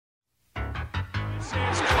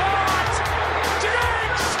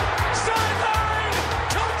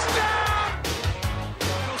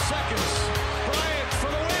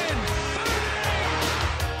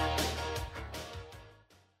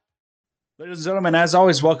Ladies and gentlemen, as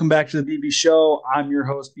always, welcome back to the BB Show. I'm your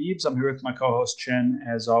host, Beebs. I'm here with my co-host, Chen,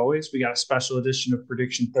 as always. We got a special edition of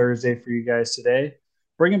Prediction Thursday for you guys today.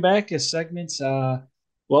 Bringing back a segment,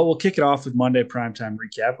 we'll kick it off with Monday Primetime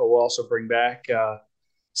Recap, but we'll also bring back a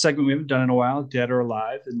segment we haven't done in a while, Dead or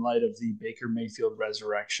Alive, in light of the Baker Mayfield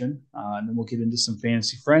resurrection. And then we'll get into some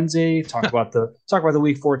Fantasy Frenzy, talk about the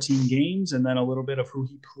Week 14 games, and then a little bit of who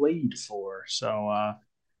he played for. So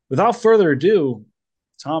without further ado,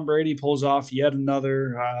 Tom Brady pulls off yet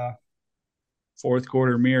another fourth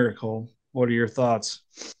quarter miracle. What are your thoughts?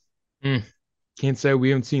 Mm, can't say we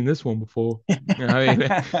haven't seen this one before. I mean,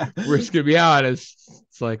 we're just gonna be honest.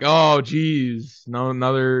 It's like, oh, geez, no,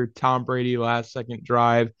 another Tom Brady last second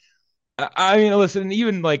drive. I mean, listen,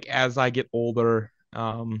 even like as I get older,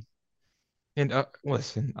 and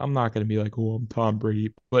listen, I'm not gonna be like, oh, I'm Tom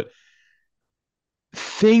Brady, but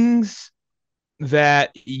things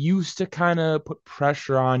that used to kind of put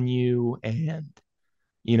pressure on you, and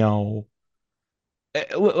you know,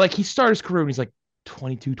 like he started his career when he's like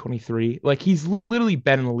 22, 23. Like he's literally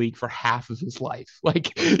been in the league for half of his life.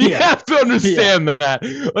 Like you Yeah, have to yeah, understand that.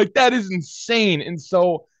 Like that is insane. And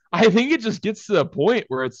so I think it just gets to the point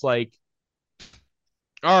where it's like,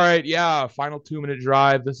 all right, yeah, final 2 minute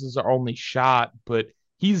drive. This is our only shot. But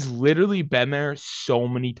he's literally been there so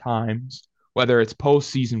many times, whether it's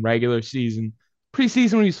postseason, regular season,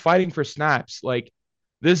 preseason when he's fighting for snaps. Like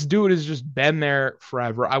this dude has just been there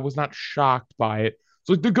forever. I was not shocked by it. It's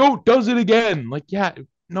like the GOAT does it again. Like, yeah,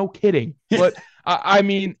 no kidding. But I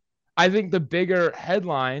mean, I think the bigger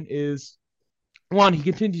headline is one, he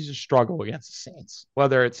continues to struggle against the Saints,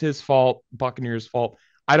 whether it's his fault, Buccaneers' fault.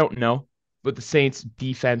 I don't know, but the Saints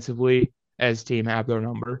defensively as a team have their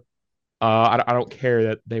number. I don't care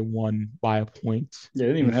that they won by a point they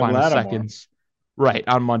didn't in even the have final Lattimore. seconds, right,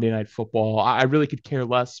 on Monday Night Football. I really could care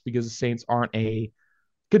less because the Saints aren't a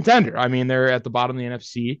contender. I mean, they're at the bottom of the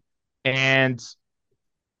NFC. And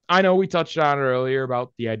I know we touched on it earlier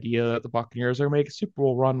about the idea that the Buccaneers are going to make a Super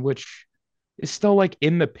Bowl run, which is still like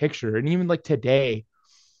in the picture. And even like today,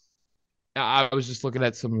 I was just looking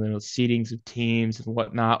at some of the seedings of teams and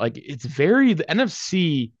whatnot. Like it's very the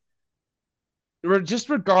NFC, just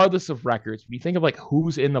regardless of records. When you think of like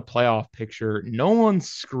who's in the playoff picture, no one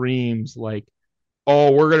screams like,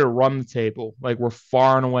 "Oh, we're gonna run the table." Like we're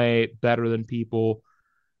far and away better than people.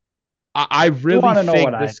 I You really want to know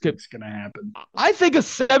what think I this could. think's going to happen? I think a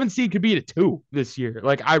 7 seed could be a two this year.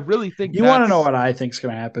 Like I really think You want to know that's what I think's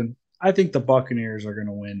going to happen? I think the Buccaneers are going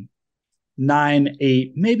to win nine,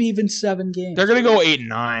 eight, maybe even seven they're games. gonna go 8 and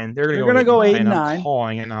 9. They're gonna They're go going to eight and go eight nine. and I'm nine,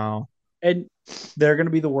 calling it now. and they're going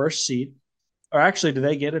to be the worst seed. Or actually, do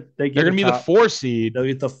they get it? They They're get a gonna be the top. 4 seed. They'll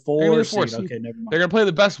get the They're gonna be four the four seed. seed. Okay, never They're mind. gonna play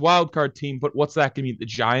the best wild card team, but what's that gonna be? The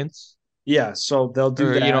Giants Yeah, so they'll do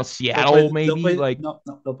or that. Seattle They'll maybe? play. Like No,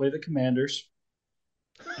 no, they'll play the Commanders,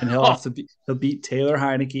 and he'll beat Taylor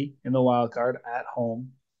Heineke in the wild card at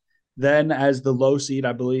home. Then, as the low seed,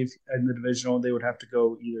 I believe in the divisional, they would have to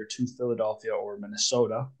go either to Philadelphia or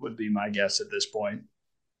Minnesota. Would be my guess at this point.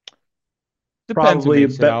 depends who Probably a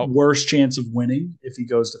makes it out. worse chance of winning if he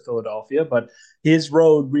goes to Philadelphia, but his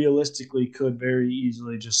road realistically could very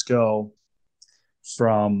easily just go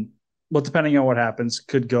from, well, depending on what happens,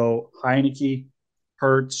 could go Heineke,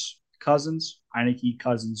 Hurts, Cousins, Heineke,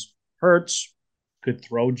 Cousins, Hurts. Could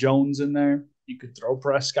throw Jones in there. You could throw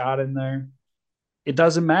Prescott in there. It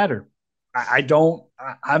doesn't matter. I don't.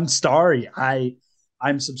 I'm sorry.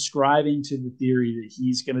 I'm subscribing to the theory that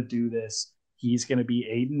he's going to do this. He's going to be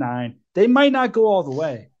 8 and 9. They might not go all the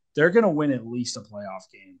way. They're going to win at least a playoff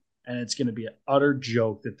game, and it's going to be an utter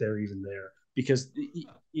joke that they're even there because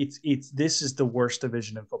it's this is the worst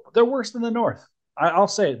division in football. They're worse than the North. I'll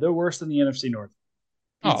say it. They're worse than the NFC North.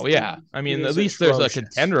 Oh yeah. I It mean, at is least there's a atrocious.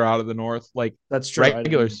 contender out of the North, like That's true. I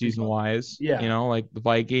didn't regular even think season about that. wise, Yeah, like the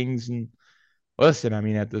Vikings and listen, I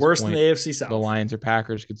mean, at this worse than the point, AFC the South. Lions or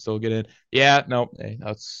Packers could still get in. Yeah, no, hey,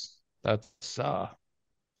 that's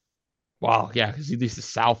wow, yeah, because at least the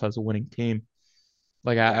South has a winning team.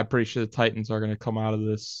 Like Yeah. I'm pretty sure the Titans are gonna come out of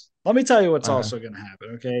this. Let me tell you what's Uh, also going to happen.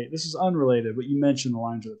 Okay, this is unrelated, but you mentioned the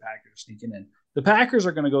Lions or the Packers sneaking in. The Packers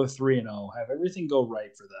are going to go 3-0, have everything go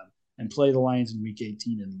right for them, and play the Lions in Week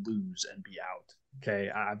 18 and lose and be out.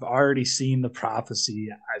 Okay, I've already seen the prophecy.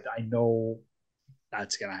 I know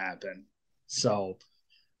that's going to happen. So,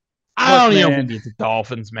 I look, don't even know who man, beat the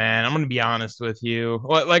Dolphins, man. I'm gonna be honest with you.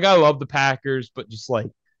 Like I love the Packers, but just like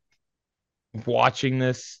watching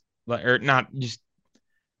this, like or not just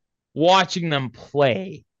watching them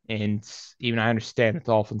play. And even I understand the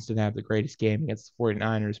Dolphins didn't have the greatest game against the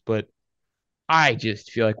 49ers, but I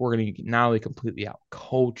just feel like we're gonna get not only completely out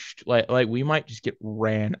coached, like we might just get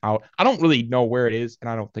ran out. I don't really know where it is, and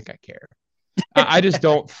I don't think I care. I just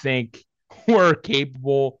don't think we're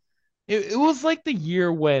capable. It was like the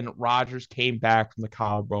year when Rodgers came back from the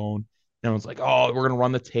collarbone and it was like, oh, we're gonna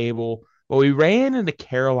run the table. But we ran into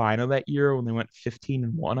Carolina that year when they went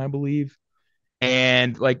 15-1, I believe.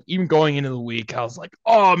 And like even going into the week, I was like,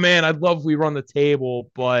 oh man, I'd love if we run the table,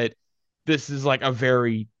 but this is like a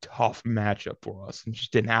very tough matchup for us. And it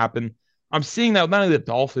just didn't happen. I'm seeing that with not only the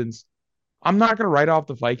Dolphins. I'm not going to write off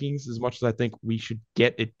the Vikings as much as I think we should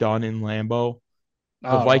get it done in Lambeau.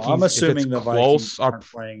 I The don't know. I'm Vikings, if it's assuming the Vikings close, are aren't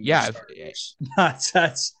playing the yeah, starters.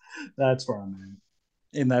 That's where I'm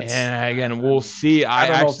at. And that's and again, I we'll mean, see. I I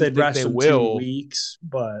don't know if actually they'd think rest they them two will. weeks,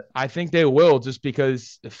 but I think they will just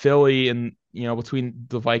because Philly and between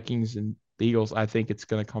the Vikings and the Eagles, I think it's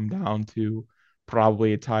going to come down to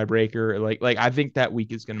probably a tiebreaker. Like I think that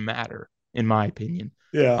week is going to matter in my opinion.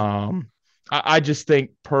 yeah. Um, I just think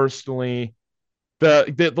personally the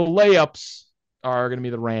layups are going to be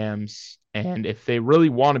the Rams, and if they really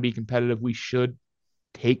want to be competitive, we should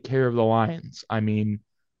take care of the Lions. I mean,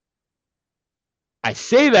 I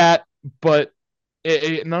say that, but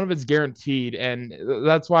none of it's guaranteed, and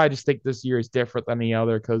that's why I just think this year is different than any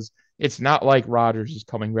other because it's not like Rodgers is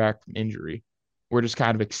coming back from injury. We're just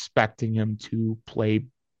kind of expecting him to play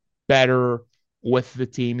better with the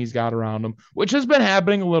team he's got around him, which has been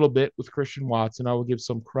happening a little bit with Christian Watson. I will give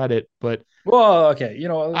some credit, but Well, okay.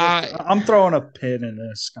 I I'm throwing a pin in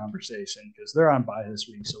this conversation because they're on bye this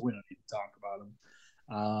week, so we don't need to talk about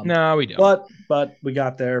them. no, we don't. But we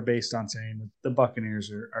got there based on saying that the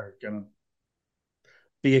Buccaneers are going to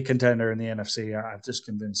be a contender in the NFC. I've just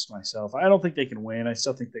convinced myself. I don't think they can win. I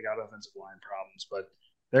still think they got offensive line problems, but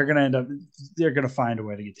they're going to end up. They're going to find a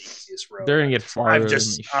way to get the easiest road. They're gonna get farther than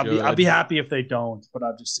they I'll be should. happy if they don't, but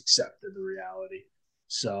I've just accepted the reality.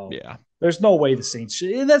 So Yeah. there's no way the Saints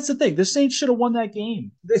should. And that's the thing. The Saints should have won that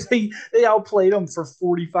game. They outplayed them for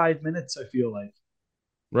 45 minutes. I feel like.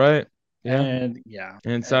 Right. Yeah. And yeah,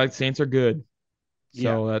 And inside Saints are good.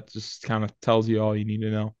 yeah, So that just kind of tells you all you need to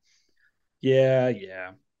know.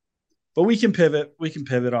 yeah. But we can pivot. We can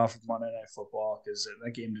pivot off of Monday Night Football because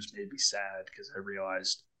that game just made me sad because I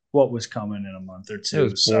realized what was coming in a month or It two.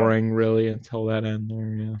 was boring really until that end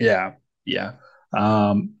there. Yeah. Yeah.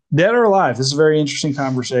 Dead or alive. This is a very interesting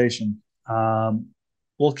conversation.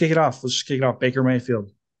 We'll kick it off. Let's just kick it off. Baker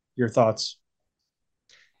Mayfield. Your thoughts?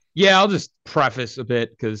 Yeah, I'll just preface a bit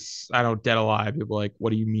because I know dead alive. People are like, what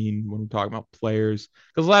do you mean when we're talking about players?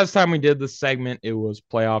 Because last time we did this segment, it was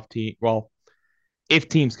playoff team. Well, if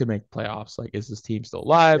teams could make playoffs, like is this team still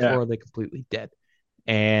alive Yeah. or are they completely dead?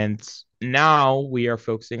 And now we are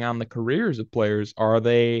focusing on the careers of players. Are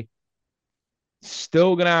they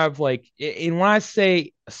still gonna have like? And when I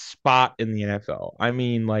say a spot in the NFL, I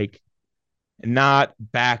mean like not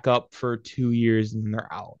back up for 2 years and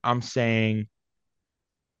they're out. I'm saying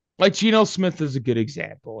like Geno Smith is a good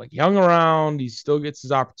example. Like young around, he still gets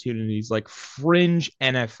his opportunities. Like fringe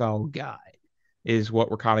NFL guy is what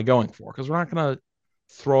we're kind of going for because we're not gonna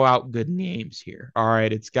throw out good names here. All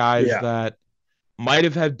right, it's guys Yeah. that might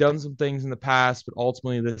have had done some things in the past, but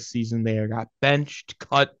ultimately this season they got benched,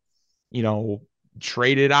 cut, you know,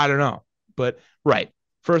 traded. I don't know, but right,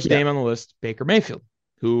 first Yeah. name on the list, Baker Mayfield,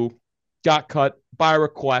 who got cut by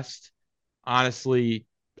request. Honestly,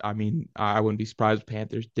 I mean, I wouldn't be surprised if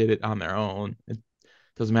Panthers did it on their own. It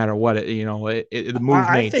doesn't matter what the move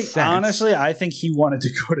I made think sense. honestly, I think he wanted to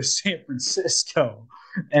go to San Francisco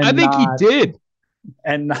I and think he not did.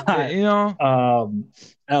 and not You know,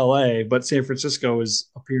 LA, but San Francisco is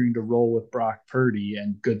appearing to roll with Brock Purdy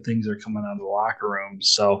and good things are coming out of the locker room.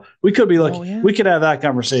 So we could be oh looking, yeah. we could have that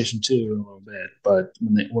conversation too in a little bit. But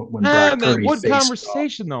when Brock Purdy What faced it off,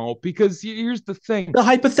 conversation though? Because here's the thing. the The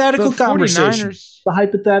hypothetical conversation, 49ers the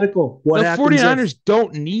hypothetical, what the happens if, 49ers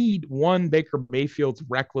don't need one Baker Mayfield's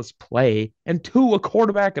reckless play and two a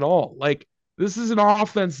quarterback at all. Like this is an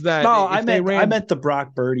offense that no, if they I ran meant the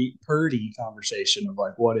Brock Purdy conversation of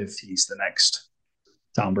like, what if he's the next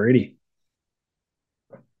Tom Brady?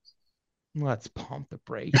 let's pump the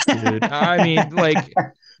brakes, dude. I mean, like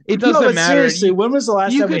it No, doesn't but matter. seriously, when was the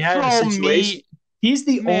last You time we could had a throw situation? me, He's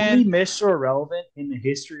the only man, Mr. Irrelevant in the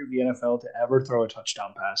history of the NFL to ever throw a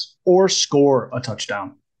touchdown pass or score a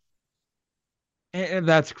touchdown. and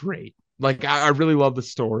that's great. Like I really love the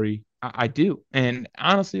story. I do, and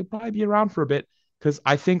honestly, it'll probably be around for a bit because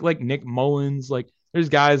I think like Nick Mullins, like there's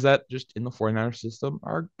guys that just in the 49er system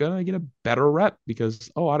are gonna get a better rep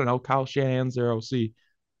because I don't know, Kyle Shanahan's their OC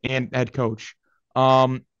and head coach.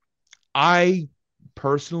 Um, I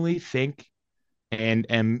personally think and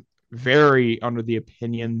am very under the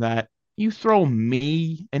opinion that you throw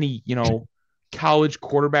me any, college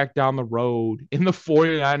quarterback down the road in the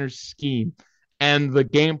 49ers scheme, and the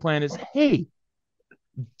game plan is, hey,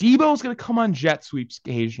 Debo's going to come on jet sweeps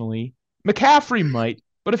occasionally. McCaffrey might,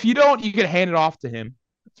 but if you don't, you can hand it off to him.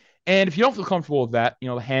 And if you don't feel comfortable with that, the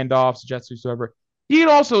handoffs, jet sweeps, whatever, you can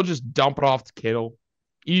also just dump it off to Kittle.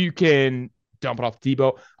 You can dump it off to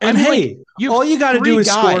Debo. I And mean, like, hey, you have all you got to do three is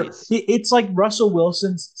score. guys. It's like Russell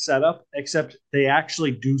Wilson's setup, except they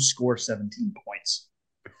actually do score 17 points.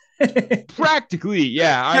 Practically,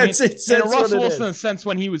 yeah. I mean, and That's what Russell it Wilson, in a is. sense,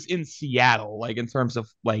 when he was in Seattle, like in terms of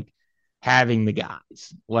like having the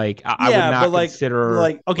guys, like I would Yeah, but not consider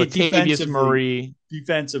okay, Latavius Murray.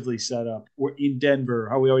 defensively set up. Or in Denver,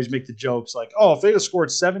 how we always make the jokes like, oh, if they had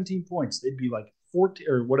scored 17 points, they'd be like 14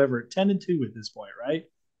 or whatever, 10-2 at this point, right?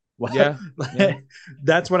 Well, Yeah, yeah.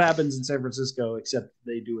 that's what happens in San Francisco, except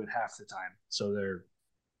they do it half the time. So they're,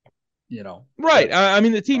 Right. the I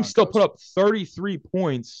mean, the team still put Broncos. up 33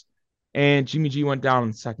 points, and Jimmy G went down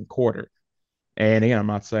in the second quarter. And again, I'm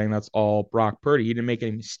not saying that's all Brock Purdy. He didn't make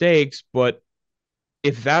any mistakes, but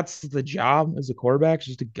if that's the job as a quarterback,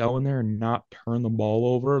 just to go in there and not turn the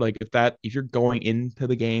ball over, like if you're going into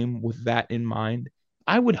the game with that in mind,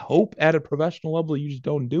 I would hope at a professional level you just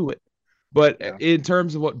don't do it. But Yeah. in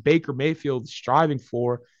terms of what Baker Mayfield is striving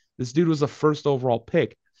for, this dude was a first overall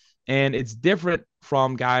pick. And it's different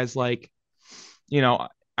from guys like, you know,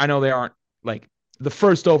 I know they aren't like the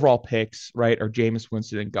first overall picks, right? Are Jameis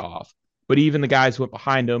Winston and Goff. But even the guys who went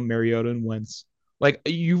behind him, Mariota and Wentz, like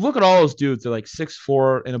you look at all those dudes, they're like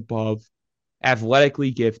 6'4" and above,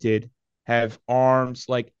 athletically gifted, have arms,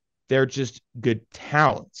 like they're just good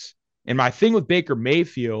talents. And my thing with Baker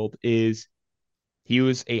Mayfield is he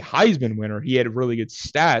was a Heisman winner. He had really good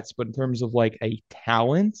stats, but in terms of like a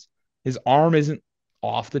talent, his arm isn't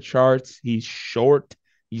off the charts. He's short.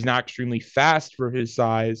 He's not extremely fast for his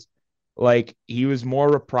size. Like he was more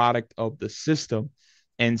of a product of the system.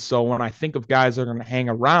 And so when I think of guys that are going to hang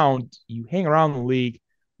around, you hang around the league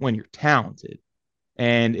when you're talented.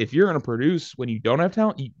 And if you're going to produce when you don't have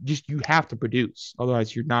talent, you have to produce.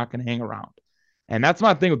 Otherwise, you're not going to hang around. And that's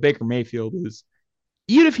my thing with Baker Mayfield is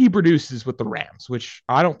even if he produces with the Rams, which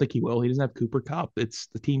I don't think he will, he doesn't have Cooper Kupp. It's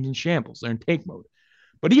the team's in shambles. They're in tank mode.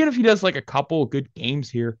 But even if he does like a couple of good games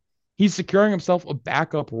here, he's securing himself a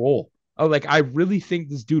backup role. Oh, like I really think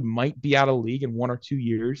this dude might be out of the league in 1 or 2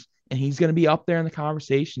 years, and he's going to be up there in the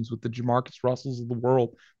conversations with the Jamarcus Russells of the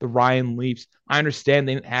world, the Ryan Leafs. I understand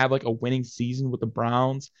they didn't have like a winning season with the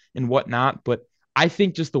Browns and whatnot, but I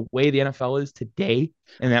think just the way the NFL is today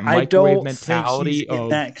and that I microwave don't think he's mentality in of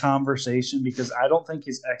that conversation because I don't think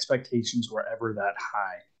his expectations were ever that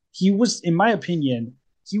high. He was, in my opinion,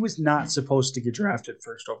 he was not supposed to get drafted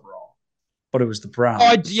first overall, but it was the Yeah,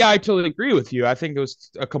 Browns. I totally agree with you. I think it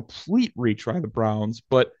was a complete reach by the Browns,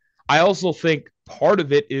 but I also think part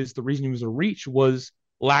of it is the reason he was a reach was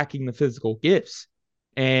lacking the physical gifts.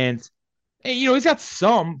 And he's got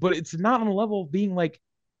some, but it's not on the level of being like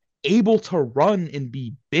able to run and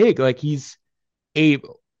be big. Like he's a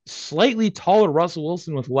slightly taller Russell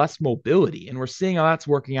Wilson with less mobility, and we're seeing how that's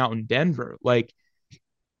working out in Denver. Like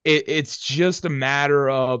it's just a matter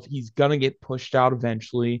of he's gonna get pushed out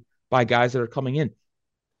eventually by guys that are coming in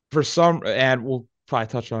for some, and we'll probably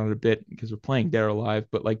touch on it a bit because we're playing Dead or Alive,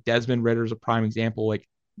 but like Desmond Ritter is a prime example. Like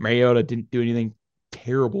Mariota didn't do anything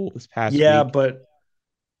terrible this past Yeah, week. but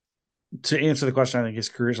to answer the question, I think his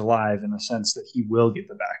career's alive in the sense that he will get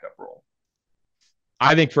the backup role.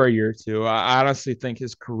 I think for a year or two, I honestly think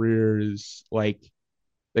his career is like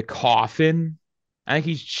the coffin. I think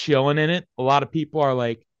he's chilling in it. A lot of people are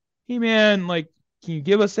like, "Hey man, like, can you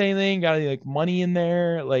give us anything? Got any like money in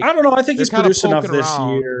there?" Like, I don't know. I think they're he's kind of produced enough poking this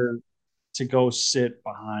around. year to go sit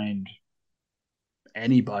behind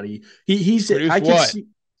anybody. He's Produce I could what? see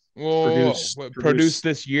Whoa, produce produce produce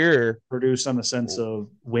this year. produce on the sense of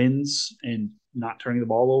wins and not turning the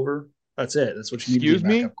ball over. That's it. That's what you need to be a Excuse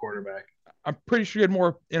me. backup quarterback. I'm pretty sure he had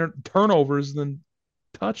more turnovers than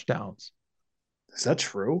touchdowns. Is that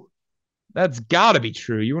true? That's got to be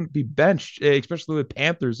true. You wouldn't be benched, especially the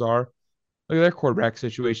Panthers are. Look at their quarterback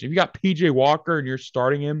situation. If you got PJ Walker and you're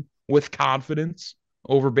starting him with confidence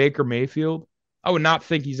over Baker Mayfield, I would not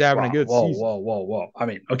think he's having a Wow, good whoa, season. whoa, whoa, whoa. I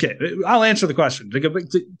mean, okay, I'll answer the question to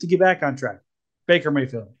get back on track. Baker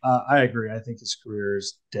Mayfield, I agree. I think his career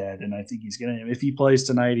is dead, and I think he's gonna. If he plays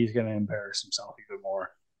tonight, he's gonna embarrass himself even more.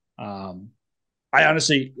 Um, I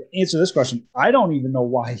honestly answer this question. I don't even know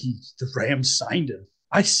why the Rams signed him.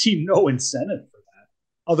 I see no incentive for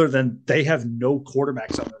that other than they have no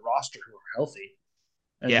quarterbacks on their roster who are healthy,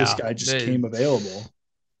 and this Yeah. guy just came available.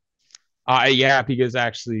 Yeah, because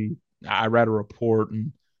actually I read a report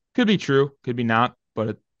and could be true, could be not,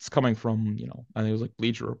 but it's coming from, I think it was like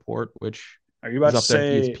Bleacher Report, which Are you is about to up there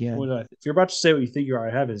at say ESPN. if you're about to say what you think you are?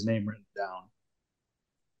 I have his name written down.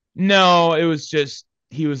 No, it was just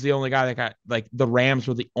he was the only guy that got like the Rams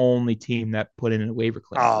were the only team that put in a waiver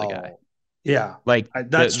claim for the guy. Oh, yeah, Like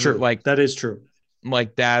that's true. That is true.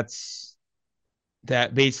 like that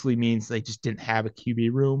basically means they just didn't have a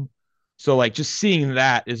QB room. So like just seeing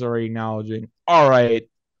that is already acknowledging, all right,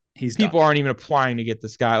 He's done. people aren't even applying to get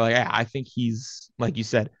this guy. Like I think he's like you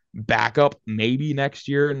said, backup maybe next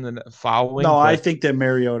year and the following, No, I but think that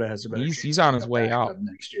Mariota has a better he's chance of on being his a way backup out.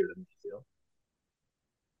 next year than Mayfield.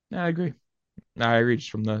 Yeah, I agree. I agree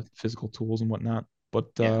just from the physical tools and whatnot. But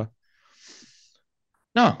Yeah.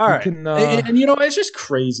 no, All we right. can And you know, it's just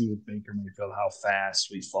crazy with Baker Mayfield how fast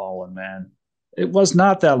we've fallen, man. It was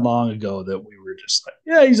not that long ago that we were just like,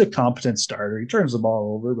 yeah, he's a competent starter. He turns the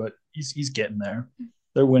ball over, but he's getting there.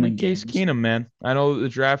 They're winning like Case games. Keenum, man. I know the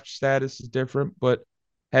draft status is different, but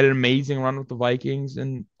had an amazing run with the Vikings,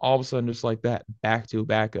 and all of a sudden, just like that, back to a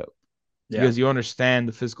backup Yeah. because you understand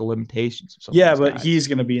the physical limitations of some of Yeah, these but guys. he's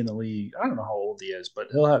going to be in the league. I don't know how old he is, but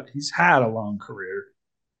he's had a long career,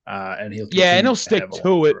 and he'll Yeah, and continue he'll to have stick a long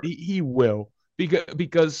to it. career. He will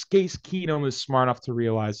because Case Keenum is smart enough to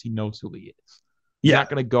realize he knows who he is. He's Yeah, not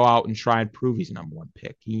going to go out and try and prove he's number one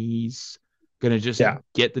pick. He's going to just yeah.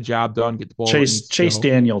 get the job done, get the ball where it Chase needs to Chase go.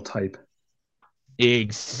 Daniel type.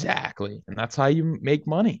 Exactly. And that's how you make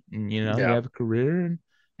money. And, you Yeah. have a career and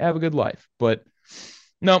have a good life. But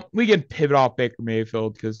no, we can pivot off Baker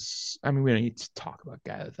Mayfield because, I mean, we don't need to talk about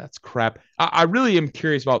guys. That's crap. I really am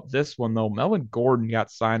curious about this one, though. Melvin Gordon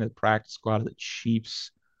got signed to the practice squad of the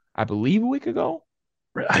Chiefs, I believe, a week ago.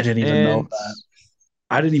 I didn't even know And that.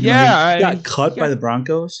 I didn't even know yeah, he got he cut by got, the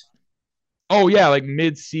Broncos. oh, yeah, like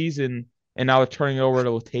mid season. And now they're turning over to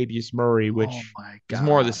Latavius Murray, Oh which my is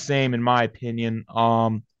more of the god. same, in my opinion.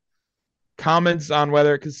 Comments on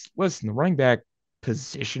whether because listen, the running back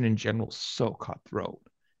position in general is so cutthroat.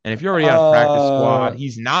 And if you're already on practice squad, Uh,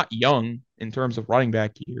 he's not young in terms of running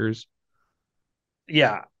back years.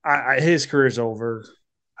 yeah, his career's over.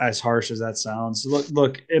 As harsh as that sounds,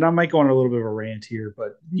 look, and I might go on a little bit of a rant here,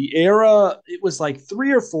 but the era it was like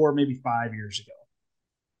 3 or 4, maybe 5 years ago,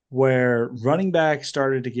 where running backs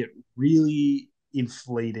started to get really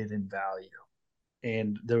inflated in value,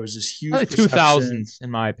 and there was this huge Probably two perception. thousands, in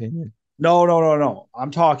my opinion. No, no, no, no. I'm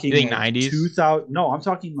You talking think like 90s? 2000. No, I'm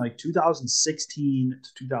talking like 2016 to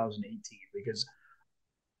 2018 because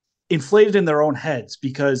inflated in their own heads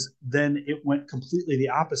because then it went completely the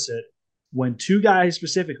opposite when two guys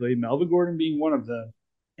specifically, Melvin Gordon being one of them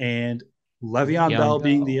and Le'Veon Le'Veon Bell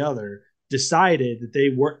being the Bell. other, decided that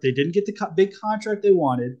they didn't get the big contract they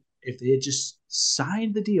wanted. If they had just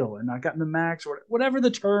signed the deal and not gotten the max or whatever the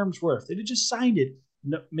terms were, if they had just signed it,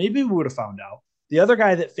 no, maybe we would have found out. The other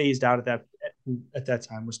guy that phased out at that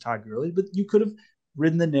time was Todd Gurley, but you could have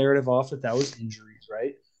ridden the narrative off that was injuries,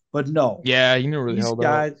 right? But no, Yeah, he never really these held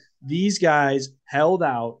out. guys these guys held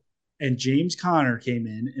out, and James Conner came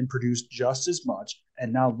in and produced just as much.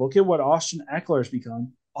 And now look at what Austin Eckler has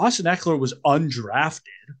become. Austin Eckler was undrafted,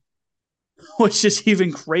 which is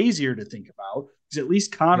even crazier to think about because at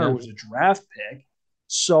least Conner Yeah. was a draft pick.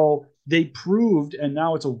 So they proved, and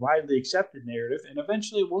now it's a widely accepted narrative, and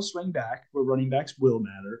eventually it will swing back where running backs will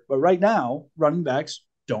matter. But right now, running backs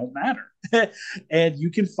don't matter. And you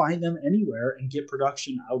can find them anywhere and get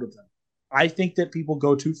production out of them. I think that people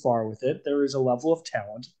go too far with it. There is a level of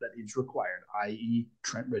talent that is required, i.e.,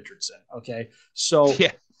 Trent Richardson. Okay. So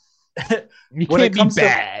Yeah. You when it can't be comes to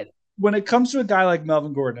bad. a guy like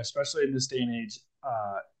Melvin Gordon, especially in this day and age,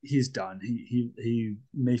 he's done. He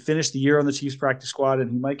may finish the year on the Chiefs practice squad, and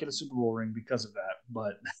he might get a Super Bowl ring because of that.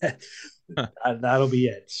 But that'll be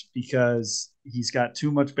it because he's got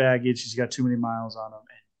too much baggage. He's got too many miles on him,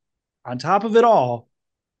 and on top of it all,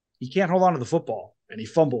 he can't hold on to the football, and he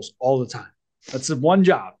fumbles all the time. That's the one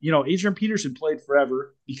job. You know, Adrian Peterson played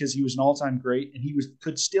forever because he was an all-time great, and he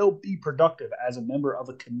could still be productive as a member of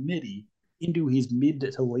a committee into his mid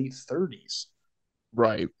to late 30s.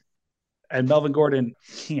 Right. And Melvin Gordon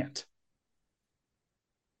can't.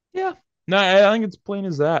 Yeah. No, I think it's plain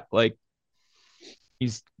as that. Like,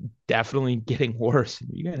 he's definitely getting worse.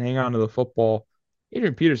 You got to hang on to the football.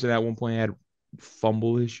 Adrian Peterson at one point had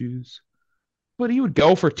fumble issues, but he would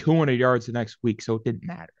go for 200 yards the next week, so it didn't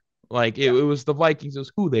matter. Like, it Yeah. was the Vikings, it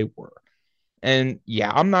was who they were. And yeah,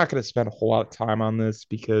 I'm not going to spend a whole lot of time on this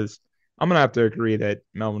because I'm going to have to agree that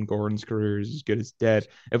Melvin Gordon's career is as good as dead.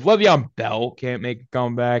 If Le'Veon Bell can't make a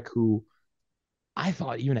comeback, who I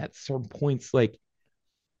thought even at certain points, like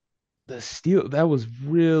the steal, that was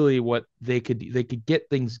really what they could do. They could get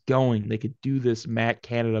things going. They could do this Matt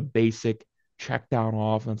Canada basic check down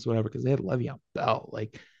offense, whatever, because they had Le'Veon Bell.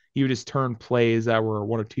 Like he would just turn plays that were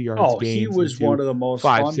 1 or 2 yards Oh, he gains was one into of the most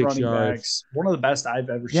five, fun six running yards. backs, one of the best I've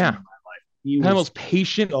ever seen Yeah. in my life. He Kind of was most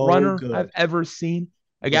patient so runner I've good. ever seen.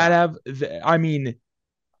 I Yeah. gotta have. I mean,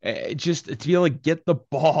 just to be able to get the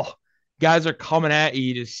ball. Guys are coming at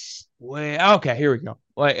you. Just way okay. Here we go.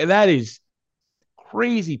 Like that is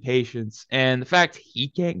crazy patience, and the fact he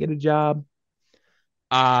can't get a job.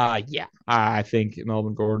 Yeah, I think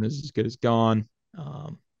Melvin Gordon is as good as gone.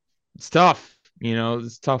 Um, it's tough,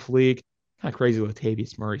 it's a tough league. Kind of crazy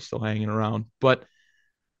Latavius Murray still hanging around, but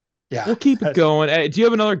Yeah. we'll keep it going. Do you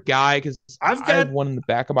have another guy? Because I've I have got one in the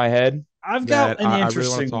back of my head I've got that an I really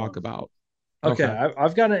want to interesting talk one. about. Okay, Okay.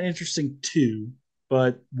 I've got an interesting two,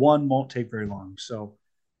 but one won't take very long. So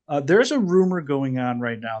there's a rumor going on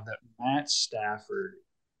right now that Matt Stafford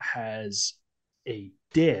has a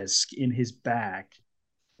disc in his back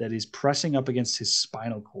that is pressing up against his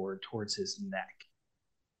spinal cord towards his neck.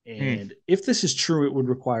 Hmm. And if this is true, it would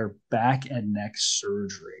require back and neck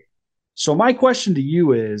surgery. So my question to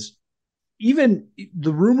you is, even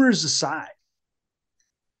the rumors aside,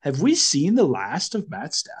 have we seen the last of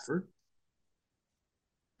Matt Stafford?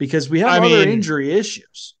 Because we have I other mean, injury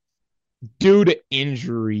issues. due to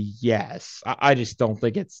injury, yes. I just don't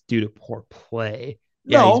think it's due to poor play.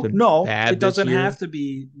 Yeah, he's No, been no, it bad this doesn't have year. to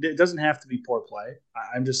be. It doesn't have to be poor play.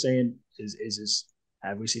 I'm just saying, is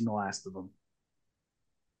have we seen the last of them?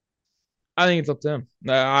 I think it's up to him.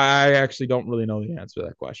 I actually don't really know the answer to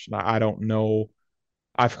that question. I don't know.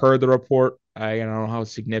 I've heard the report. I don't know how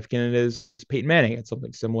significant it is. Peyton Manning had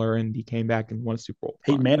something similar, and he came back and won a Super Bowl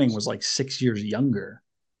Peyton Manning twice. was like 6 years younger.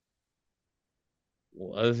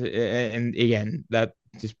 And again, that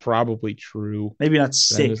is probably true. Maybe not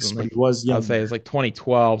That was six, in but he like was I would say younger. it's like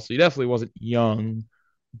 2012, so he definitely wasn't young.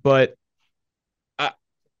 But I,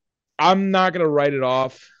 I'm not gonna write it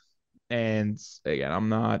off. And again, I'm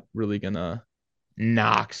not really gonna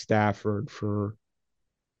knock Stafford for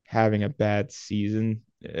having a bad season.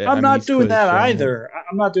 I'm I mean, not he's doing clearly that shown what. either.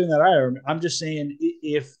 I'm not doing that either. I'm just saying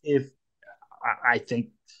if I think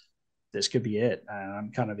this could be it.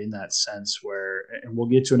 I'm kind of in that sense where, and we'll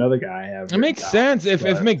get to another guy I have It written makes down, sense if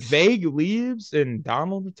but McVay leaves and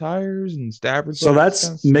Donald retires and Stafford's so like this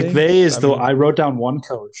kind that's of McVay stinks. is I the mean, I wrote down one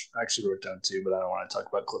coach. I actually wrote down two, but I don't want to talk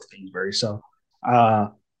about Cliff Kingsbury. So uh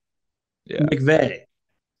yeah, McVay,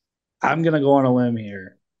 I'm gonna go on a limb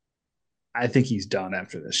here. I think he's done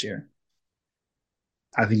after this year.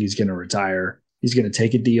 I think he's gonna retire. He's gonna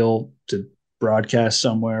take a deal to broadcast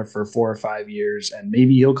somewhere for 4 or 5 years, and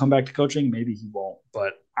maybe he'll come back to coaching, maybe he won't.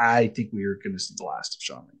 But I think we are gonna see the last of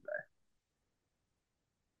Sean McVay.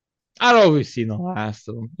 I've always seen the last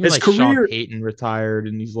of them. Even His like Sean career Payton retired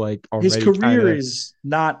and he's like his already kind career of is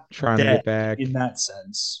not trying to dead get back. in that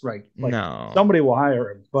sense. Like No, somebody will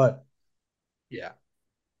hire him, but yeah.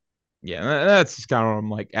 yeah, that's just kind of what I'm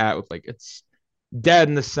like at with like it's dead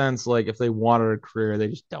in the sense like if they wanted a career, they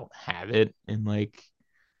just don't have it. And like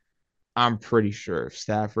I'm pretty sure if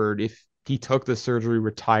Stafford, if he took the surgery,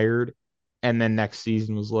 retired, and then next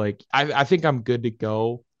season was like, I think I'm good to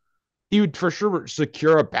go. He would for sure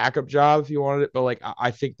secure a backup job if he wanted it, but like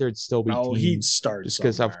I think there'd still be No, he'd teams start just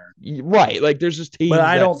because of somewhere. right, like there's just But teams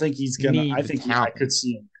I that don't think he's gonna. I need the think I talent. could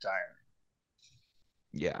see him retire.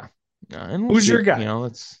 Yeah, and we'll Who's your see. guy?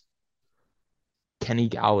 It's Kenny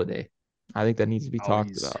Galladay. I think that needs to be Oh,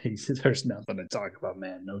 talked about. there's nothing to talk about,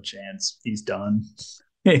 man. No chance. He's done.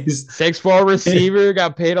 He's 6'4" receiver,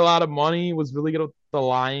 got paid a lot of money, was really good with the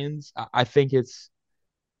Lions. I think it's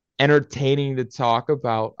entertaining to talk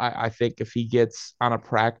about. I think if he gets on a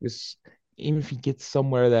practice, even if he gets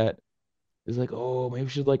somewhere that is like, oh, maybe we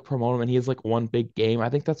should like promote him and he has like one big game, I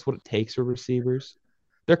think that's what it takes for receivers.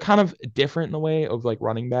 They're kind of different in the way of like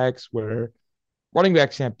running backs, where running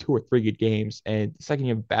backs can have 2 or 3 good games, and the second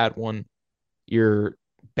you have a bad one, you're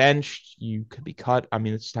benched, you could be cut. I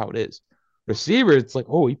mean, it's just how it is. Receiver, it's like,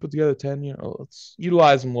 oh, he put together 10, let's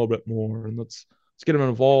utilize him a little bit more and let's get him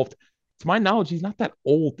involved. To my knowledge, he's not that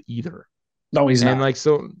old either. no, he's And not. like,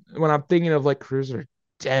 so when I'm thinking of like careers that are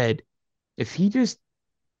dead, if he just,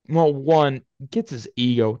 well, one, gets his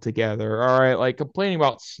ego together, all right, like complaining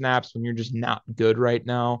about snaps when you're just not good right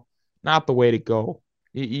now, not the way to go.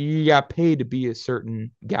 You got paid to be a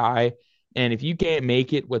certain guy. And if you can't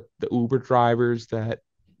make it with the Uber drivers that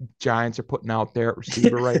Giants are putting out there at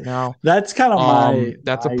receiver right now, That's kind of my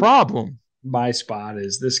that's a problem. my spot.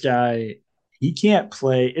 Is this guy? He can't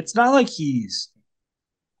play. It's not like he's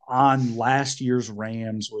on last year's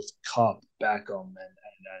Rams with Cup, Beckham,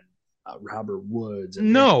 and Robert Woods,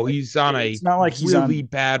 and No, like he's on a it's not like he's really on.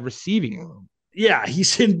 bad receiving room. Yeah,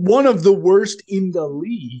 he's in one of the worst in the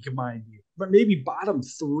league, mind you, but maybe bottom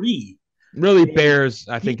three. Really, And Bears,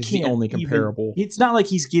 I he think, is the can't only even. comparable. It's not like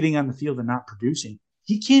he's getting on the field and not producing.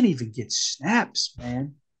 He can't even get snaps,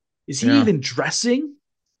 man. Is he Yeah. even dressing?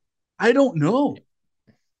 I don't know.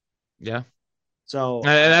 Yeah. So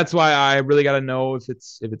And that's why I really got to know if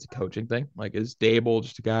it's a coaching thing. Like, is Dable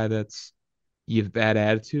just a guy that's you have bad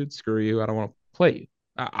attitude? Screw you. I don't want to play you.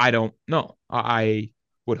 I don't know. I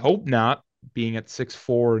would hope not. Being at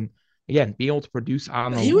 6'4" and again being able to produce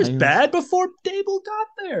on the he was Lions. bad before Dable got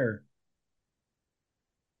there.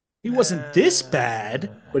 He wasn't this bad,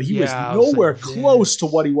 but he was Yeah, I'll say nowhere close to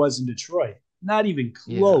what he this. was in Detroit. Not even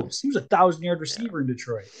Yeah, close. He was a 1,000-yard yeah. receiver in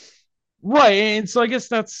Detroit. Right, and so I guess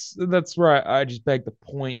that's where I just beg the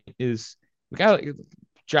point is the guy like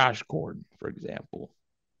Josh Gordon, for example.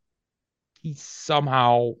 He's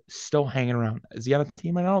somehow still hanging around. Is he on a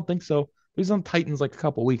team? I don't think so. He was on Titans like a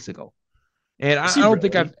couple weeks ago, and Is I he don't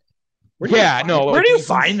think I've. really? Yeah, no, Where like do you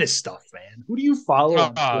find he's. this stuff, man? Who do you follow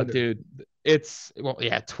on Twitter? Dude, it's well,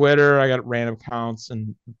 yeah, Twitter. I got random accounts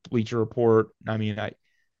and Bleacher Report. I mean, I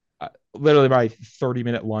literally my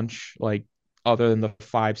 30-minute lunch, like other than the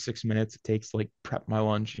 5-6 minutes it takes to like prep my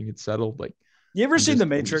lunch and get settled, like You ever I'm seen The just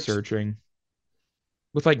Matrix? researching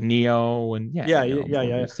with like Neo and yeah, Yeah, you know, yeah,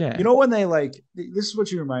 yeah. movies. Yeah. You know when they like this is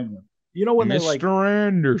what you remind me of. You know when they like Mr.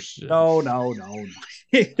 Anderson. no, no, no, no.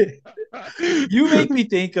 You make me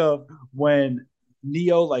think of when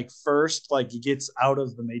Neo like first like he gets out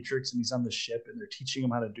of the Matrix and he's on the ship and they're teaching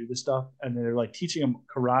him how to do this stuff and they're like teaching him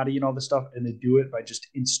karate and all this stuff and they do it by just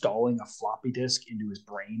installing a floppy disk into his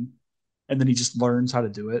brain and then he just learns how to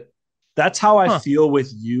do it. That's how I Huh. feel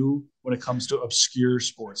with you when it comes to obscure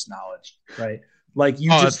sports knowledge, right? Like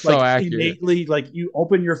you Oh, it's just so like accurate. innately like you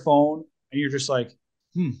open your phone and you're just like,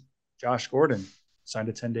 Josh Gordon signed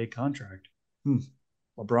a 10-day contract. Hmm,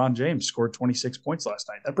 LeBron James scored 26 points last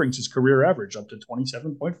night. That brings his career average up to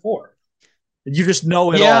 27.4. And you just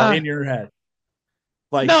know it all Yeah. in your head.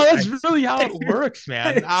 Like, No, that's really how it works,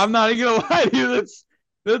 man. I'm not even gonna lie to you.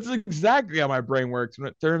 That's exactly how my brain works.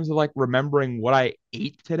 In terms of like remembering what I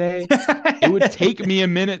ate today, it would take me a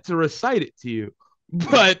minute to recite it to you.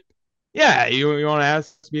 But yeah, you want to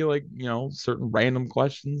ask me like, certain random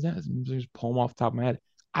questions. Yeah, just pull them off the top of my head.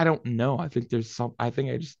 I don't know. I think I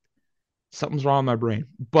think something's wrong in my brain.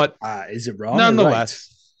 But is it wrong or right? nonetheless,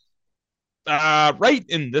 right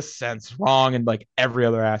in this sense, wrong in like every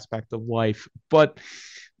other aspect of life. But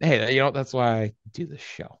hey, that's why I do this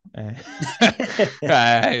show.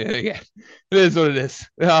 Yeah, it is what it is.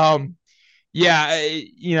 Yeah,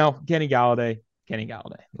 Kenny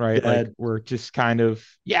Galladay, right? Like Dead we're just kind of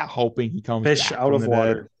hoping he comes fish back out from of the dead.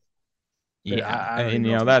 water. Yeah, I don't even and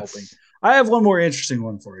know if I'm hoping. that's I have one more interesting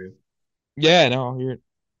one for you no, you're.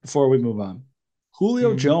 before we move on.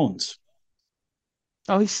 Julio Mm-hmm. Jones.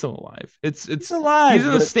 Oh, he's still alive. He's He's alive,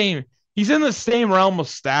 in the but same he's in the same realm of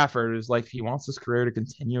Stafford. Is like if he wants his career to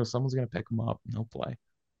continue, someone's gonna pick him up and he'll play.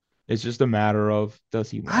 It's just a matter of does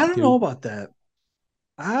he I want don't know to? about that.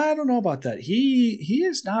 I don't know about that. He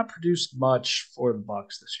has not produced much for the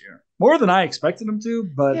Bucks this year. More than I expected him to,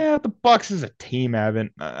 but Yeah, the Bucks as a team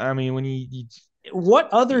haven't. I mean, when what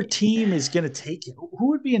other team is going to take him? Who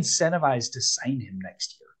would be incentivized to sign him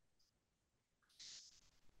next year?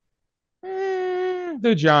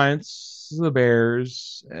 the Giants, the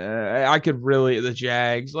Bears, I could really the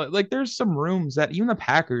Jags. Like, there's some rooms that even the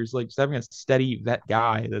Packers like just having a steady vet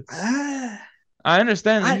guy. That's Ah, I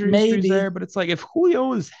understand injury history's there, maybe. but it's like if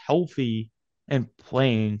Julio is healthy and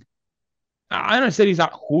playing, I understand he's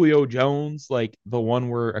not Julio Jones, like the one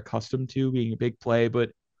we're accustomed to being a big play,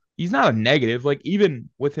 but he's not a negative. Like even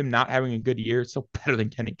with him not having a good year, it's still better than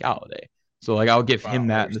Kenny Galladay. So like I'll give him Well,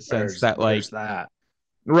 that in the sense that there's like that.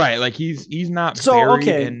 right, like he's not So buried,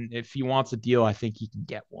 okay, and if he wants a deal, I think he can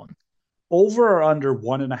get one. over or under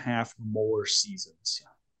 1.5 more seasons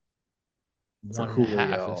for One and a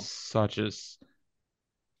half is Julio. such a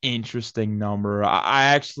interesting number. I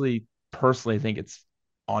actually personally think it's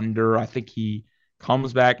under. I think he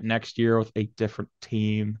comes back next year with a different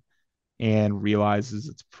team and realizes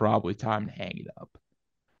it's probably time to hang it up.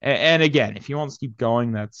 And again, if he wants to keep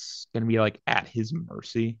going, that's going to be like at his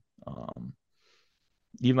mercy.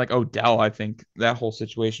 Even like Odell, I think that whole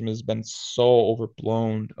situation has been so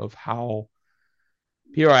overblown of how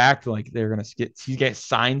people are acting like they're going to get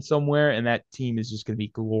signed somewhere and that team is just going to be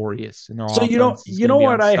glorious and their So offense is you going to know be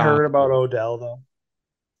what I heard about unstoppable. Odell though.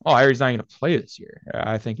 Oh, Harry's not going to play this year.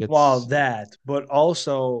 I think Well, it's that, but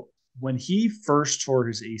also when he first tore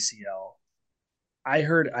his ACL, I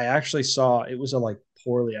actually saw it was a like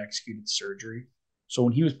poorly executed surgery. So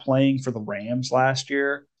when he was playing for the Rams last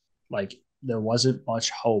year, like there wasn't much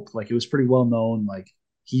hope. Like it was pretty well known. Like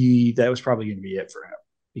that was probably going to be it for him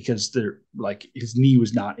because they're like his knee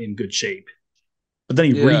was not in good shape. But then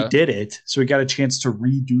he yeah, redid it, so he got a chance to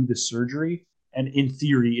redo the surgery, and in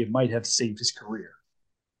theory, it might have saved his career.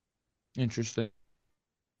 interesting.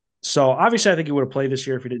 So obviously, I think he would have played this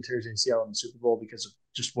year if he didn't tear his ACL in the Super Bowl because of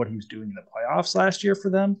just what he was doing in the playoffs last year for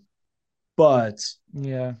them. But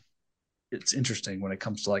Yeah. it's interesting when it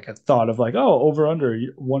comes to like a thought of like, oh, over under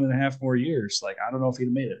 1.5 more years. Like, I don't know if he'd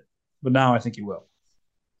have made it, but now I think he will.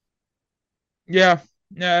 Yeah.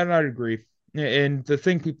 Yeah, and I'd agree. And the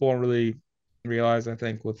thing people don't really realize, I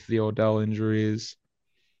think, with the Odell injury is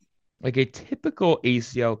like a typical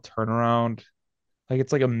ACL turnaround. Like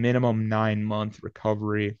it's like a minimum 9 month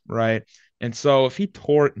recovery, right? And so if he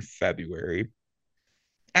tore it in February,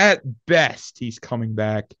 at best he's coming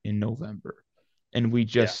back in November, and we Yeah,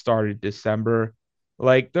 just started December.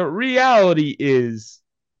 Like the reality is,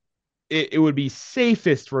 it would be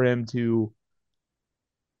safest for him to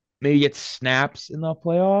maybe get snaps in the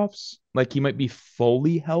playoffs. Like he might be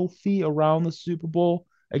fully healthy around the Super Bowl.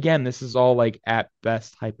 Again, this is all like at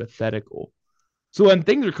best hypothetical. So when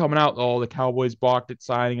things are coming out, oh, the Cowboys balked at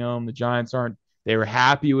signing him. The Giants aren't. They were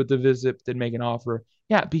happy with the visit, didn't make an offer.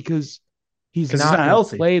 Yeah, because he's because he's not not going to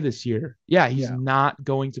healthy. play this year. Yeah, he's Yeah, not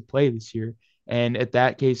going to play this year. And at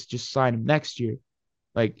that case, just sign him next year.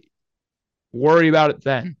 Like, worry about it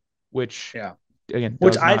then, which yeah. again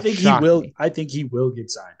Which does I not think he shock will. me. I think he will get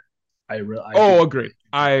signed. I do Oh, think agree.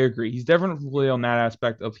 I agree. He's definitely on that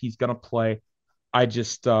aspect of he's gonna play. I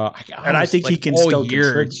just I and I was think he like can all still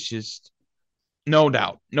year it's contribute. just no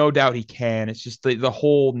doubt. No doubt he can. It's just the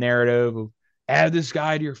whole narrative of add this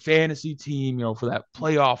guy to your fantasy team, for that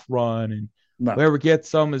playoff run, and No, whoever gets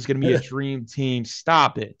some is going to be a dream team.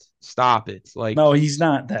 Stop it. Stop it. Like, no, he's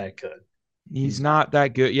not that good. he's He's not. not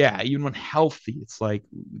that good. Yeah, even when healthy, it's like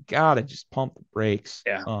we gotta just pump the brakes.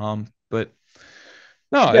 Yeah, But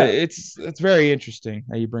no, yeah. it's very interesting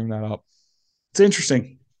that you bring that up. It's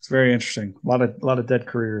interesting. It's very interesting. A lot of dead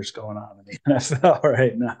careers going on in the NFL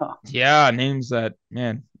right now. Yeah, names that,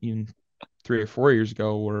 man, even 3 or 4 years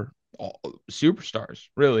ago were all superstars,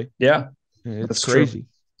 really. Yeah, It's that's true. crazy.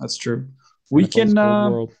 That's true. We NFL's can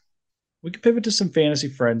cold world. we can pivot to some fantasy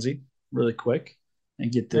frenzy really quick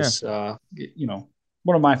and get Yeah. this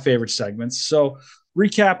one of my favorite segments. So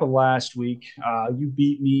recap of last week. You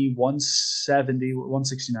beat me 170,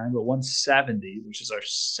 169, but 170, which is our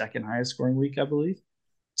second highest scoring week, I believe,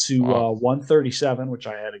 to Wow. 137, which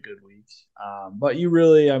I had a good week. But you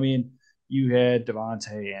really, I mean, you had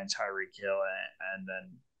Devontae and Tyreek Hill, and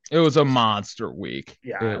then It was a monster week.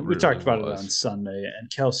 yeah, It we really talked about it on was. Sunday, and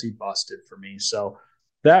Kelsey busted for me. So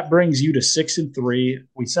that brings you to 6-3.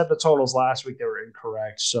 We said the totals last week; they were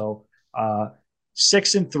incorrect. So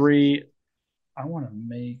 6-3. I want to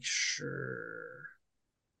make sure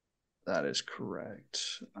that is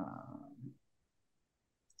correct.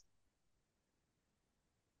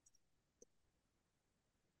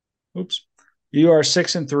 Oops. You are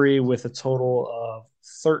 6-3 with a total of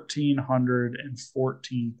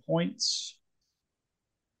 1,314 points.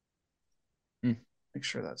 Hmm. Make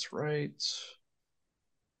sure that's right.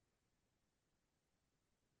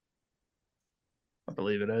 I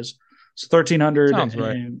believe it is. So Sounds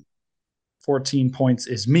right. 1,314 points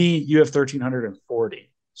is me. You have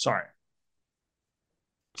 1,340. Sorry.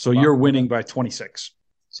 So Wow. you're Okay. winning by 26.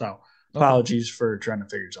 So Okay. apologies for trying to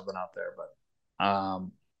figure something out there. But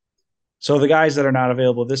so the guys that are not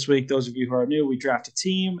available this week, those of you who are new, we draft a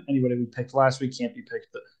team. Anybody we picked last week can't be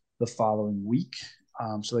picked the following week.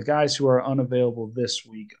 So the guys who are unavailable this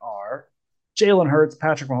week are Jalen Hurts,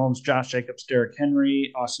 Patrick Mahomes, Josh Jacobs, Derrick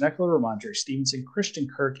Henry, Austin Eckler, Ramondre Stevenson, Christian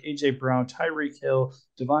Kirk, AJ Brown, Tyreek Hill,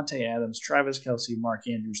 Devontae Adams, Travis Kelsey, Mark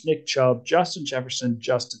Andrews, Nick Chubb, Justin Jefferson,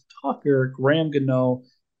 Justin Tucker, Graham Gano,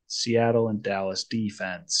 Seattle and Dallas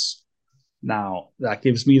defense. Now, that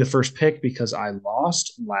gives me the first pick because I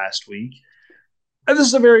lost last week. And this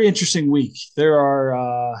is a very interesting week. There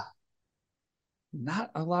are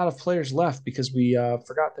not a lot of players left because we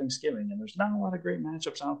forgot Thanksgiving, and there's not a lot of great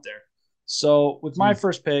matchups out there. So with my Hmm.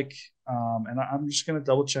 first pick, and I'm just gonna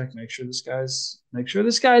double check, make sure this guy's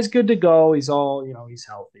good to go. He's all he's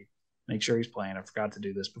healthy. Make sure he's playing. I forgot to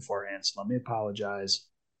do this beforehand, so let me apologize.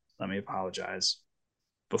 Let me apologize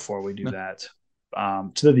before we do that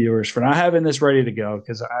to the viewers for not having this ready to go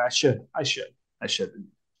because I should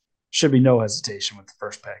be no hesitation with the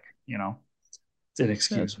first pick. It's Yeah, that's fair.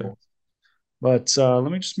 inexcusable. But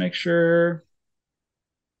let me just make sure.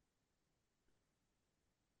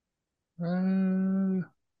 Uh,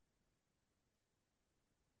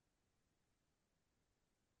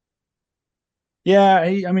 yeah,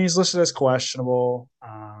 I mean, he's listed as questionable,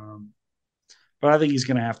 but I think he's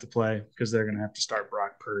going to have to play because they're going to have to start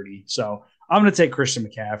Brock Purdy. So I'm going to take Christian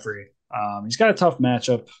McCaffrey. He's got a tough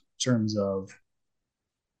matchup in terms of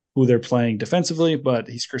who they're playing defensively, but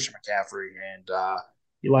he's Christian McCaffrey, and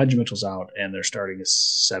Elijah Mitchell's out, and they're starting a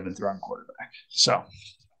seventh round quarterback. So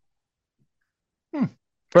Hmm.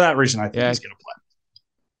 For that reason, I think Yeah, he's going to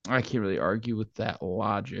play. I can't really argue with that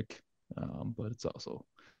logic, but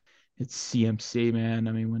it's CMC, man.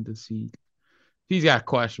 I mean, when does he? He's got a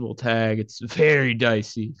questionable tag. It's very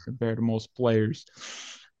dicey compared to most players.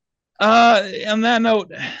 On that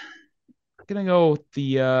note, I'm gonna go with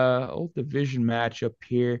the old division matchup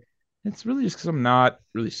here. It's really just because I'm not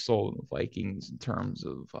really sold on the Vikings in terms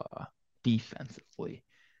of defensively.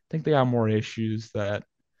 I think they got more issues that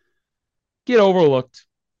get overlooked.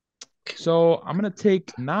 So I'm gonna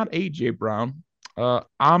take not AJ Brown,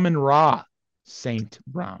 Amon Ra Saint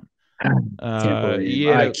Brown. He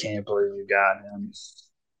had I a can't believe you got him.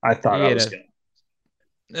 I thought he I had was a going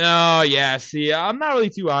oh yeah. See, I'm not really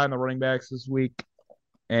too high on the running backs this week,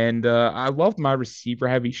 and I loved my receiver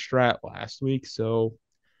heavy strat last week. So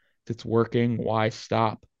if it's working, why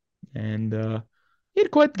stop? And he had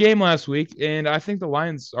quite the game last week, and I think the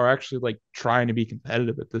Lions are actually like trying to be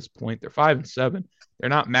competitive at this point. They're 5-7. They're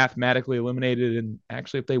not mathematically eliminated, and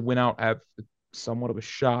actually, if they win out, have somewhat of a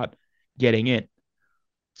shot getting in.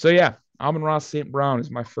 So yeah, Amon-Ra St. Brown is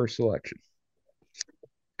my first selection.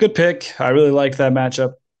 good pick. I really like that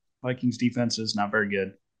matchup. Vikings defense is not very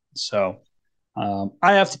good. So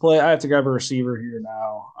I have to play. I have to grab a receiver here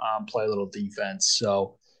now. Play a little defense.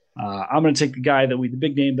 So I'm going to take the guy the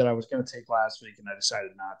big name that I was going to take last week, and I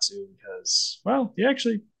decided not to because, well, he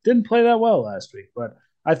actually didn't play that well last week. But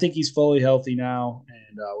I think he's fully healthy now,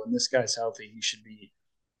 and when this guy's healthy, he should be.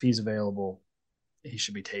 If he's available, he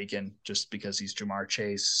should be taken just because he's Jamar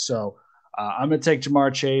Chase. So I'm going to take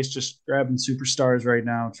Jamar Chase, just grabbing superstars right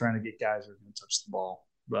now, trying to get guys who are going to touch the ball.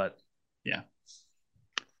 But yeah,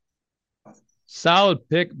 Solid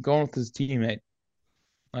pick going with his teammate.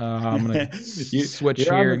 I'm gonna switch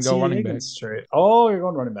you're on here the and go T running back. Higgins trade. Oh, you're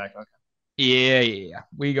going running back. Okay. Yeah.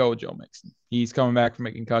 We go with Joe Mixon. He's coming back from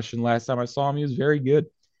a concussion. Last time I saw him, he was very good,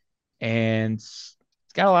 and he's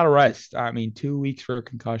got a lot of rest. I mean, 2 weeks for a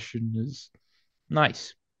concussion is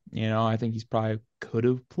nice. I think he's probably could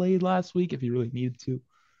have played last week if he really needed to,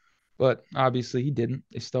 but obviously he didn't.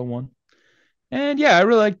 They still won. And yeah, I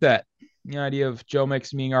really like that. The idea of Joe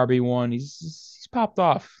Mixon being RB1, he's popped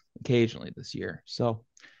off occasionally this year. So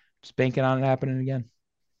just banking on it happening again.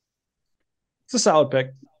 It's a solid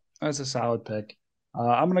pick. That's a solid pick.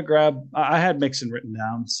 I'm gonna grab. I had Mixon written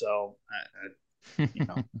down, so you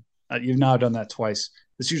know, you've now done that twice.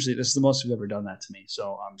 This is the most you've ever done that to me,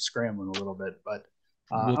 so I'm scrambling a little bit. But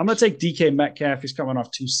I'm gonna Whoops. take DK Metcalf. He's coming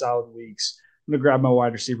off 2 solid weeks. I'm gonna grab my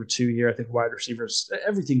wide receiver 2 here. I think wide receivers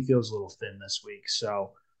everything feels a little thin this week,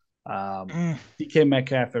 so Mm. DK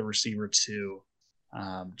Metcalf at receiver 2,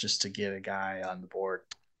 just to get a guy on the board,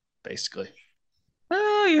 basically.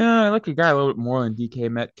 Oh yeah, I like a guy a little bit more than DK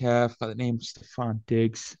Metcalf by the name of Stephon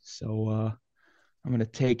Diggs. So I'm gonna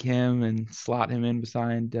take him and slot him in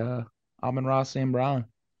beside Amon-Ra St. Brown.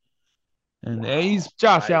 And Wow, he's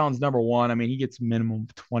Josh I Allen's number one. I mean, he gets minimum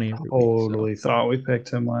of 20 every week. So totally thought we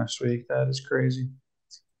picked him last week. That is crazy.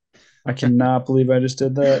 I cannot believe I just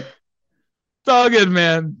did that. it's all good,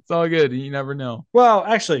 man. It's all good. You never know. Well,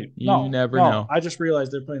 actually, You no, never no. know. I just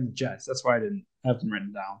realized they're playing the Jets. That's why I didn't have them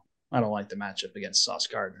written down. I don't like the matchup against Sauce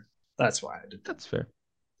Gardner. That's why I did that. That's fair.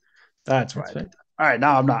 That's why That's I fair. did that. All right,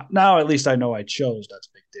 now I'm not. Now at least I know I chose not to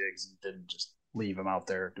pick Diggs and didn't just leave him out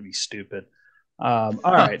there to be stupid. All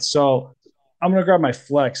right, so I'm gonna grab my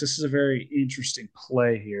flex. This is a very interesting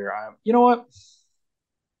play here. You know what?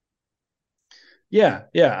 Yeah.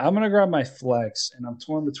 I'm gonna grab my flex, and I'm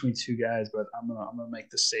torn between two guys, but I'm gonna make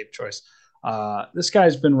the safe choice. This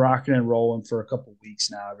guy's been rocking and rolling for a couple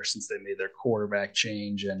weeks now, ever since they made their quarterback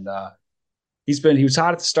change, and he was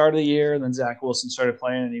hot at the start of the year, and then Zach Wilson started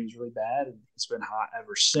playing, and he was really bad, and he's been hot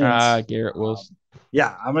ever since. Garrett Wilson.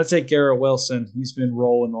 Yeah, I'm gonna take Garrett Wilson. He's been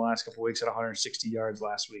rolling the last couple weeks at 160 yards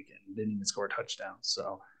last week, and didn't even score a touchdown.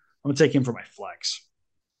 So I'm gonna take him for my flex.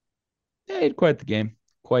 Yeah, he had quite the game.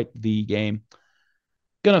 Quite the game.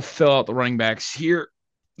 Gonna fill out the running backs here.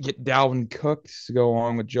 Get Dalvin Cook to go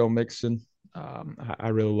along with Joe Mixon. I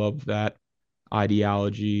really love that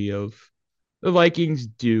ideology of the Vikings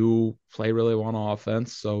do play really well on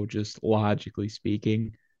offense. So just logically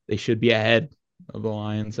speaking, they should be ahead of the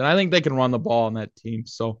Lions. And I think they can run the ball on that team.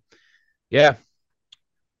 So yeah,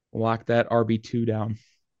 lock that RB2 down.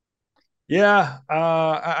 Yeah,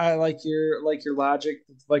 I like your logic.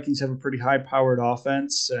 The Vikings have a pretty high powered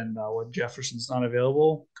offense, and when Jefferson's not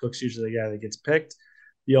available, Cook's usually the guy that gets picked.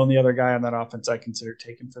 The only other guy on that offense I consider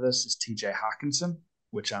taking for this is T.J. Hawkinson,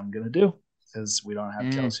 which I'm gonna do because we don't have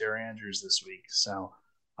Mm. Kelsey or Andrews this week. So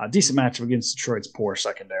a decent matchup against Detroit's poor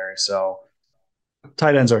secondary. So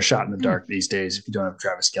tight ends are shot in the Mm. dark these days if you don't have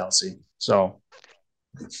Travis Kelsey. So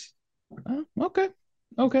Okay.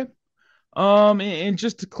 Okay. And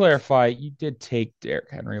just to clarify, you did take Derrick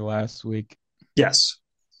Henry last week. Yes,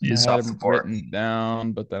 I he's had off the him board. written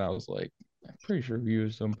down, but then I was like, I'm pretty sure we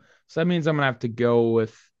used him. So that means I'm gonna have to go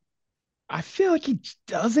with. I feel like he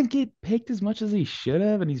doesn't get picked as much as he should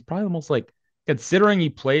have, and he's probably the most like considering he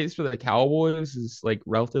plays for the Cowboys is like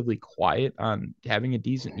relatively quiet on having a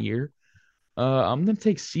decent year. I'm gonna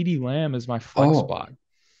take CD Lamb as my flex Oh, spot.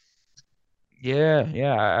 Yeah,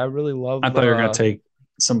 yeah, I really I love thought you were going to take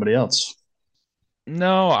somebody else.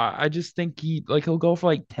 no, I just think he'll go for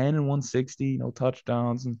like 10 and 160, no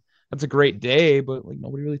touchdowns, and that's a great day, but like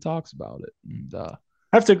nobody really talks about it. And I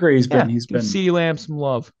have to agree. yeah, He's give been CeeDee Lamb some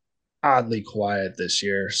love. oddly quiet this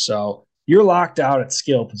year. So you're locked out at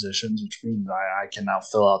skill positions, which means I can now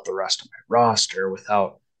fill out the rest of my roster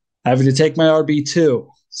without having to take my RB2.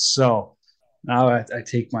 So now I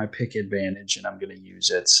take my pick advantage and I'm going to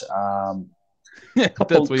use it. That's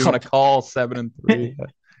Couple, what you want to couple. call 7-3. Hey,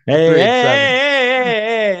 hey, 3-7. hey,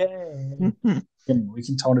 hey, hey, hey. We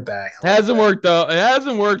can tone it back a little Hasn't bit. worked though. It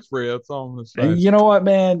hasn't worked for you. That's all I'm gonna say. You know what,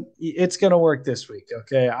 man? It's going to work this week.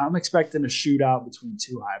 Okay. I'm expecting a shootout between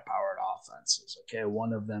two high powered offenses. Okay.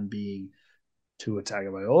 One of them being Tua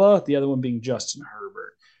Tagovailoa, the other one being Justin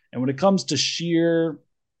Herbert. And when it comes to sheer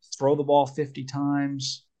throw the ball 50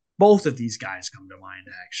 times, both of these guys come to mind,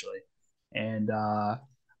 actually. And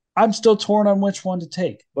I'm still torn on which one to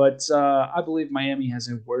take, but I believe Miami has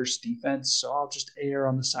a worse defense, so I'll just err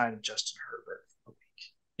on the side of Justin Herbert.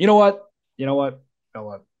 You know what? You know what? You know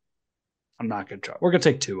what? I'm not going to try. We're going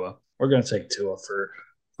to take Tua. We're going to take Tua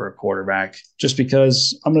for a quarterback just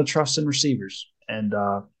because I'm going to trust in receivers. And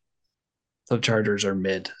the Chargers are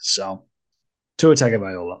mid. So Tua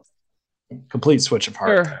Tagovailoa. Complete switch of heart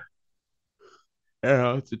Sure. there.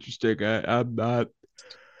 Yeah, it's interesting. I'm not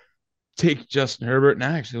taking Justin Herbert, and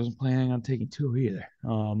I actually wasn't planning on taking two either.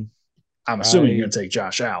 I'm assuming you're I going to take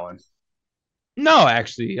Josh Allen. No,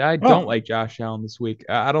 actually, I don't Oh, like Josh Allen this week.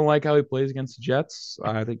 I don't like how he plays against the Jets.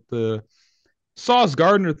 I think the Sauce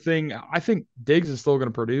Gardner thing, I think Diggs is still going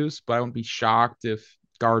to produce, but I wouldn't be shocked if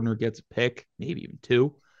Gardner gets a pick, maybe even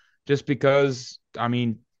two, just because, I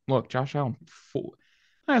mean, look, Josh Allen,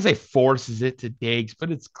 I say forces it to Diggs, but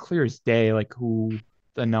it's clear as day, like who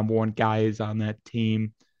the number one guy is on that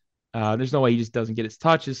team. There's no way he just doesn't get his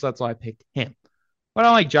touches, so that's why I picked him. But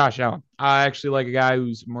I like Josh Allen. I actually like a guy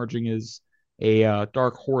who's emerging as a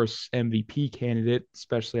dark horse MVP candidate,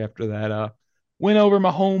 especially after that win over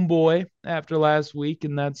my homeboy after last week,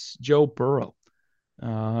 and that's Joe Burrow.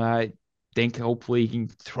 I think hopefully he can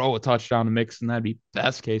throw a touchdown to mix, and that'd be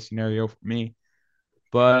best case scenario for me.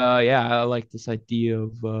 But yeah, I like this idea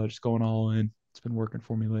of just going all in. It's been working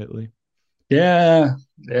for me lately. yeah.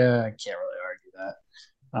 Yeah. I can't really argue that.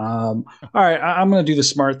 All right. I'm going to do the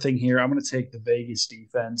smart thing here. I'm going to take the Vegas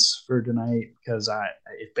defense for tonight because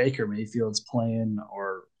if Baker Mayfield's playing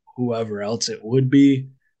or whoever else it would be,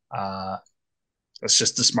 uh, that's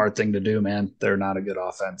just the smart thing to do, man. They're not a good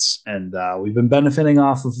offense. And we've been benefiting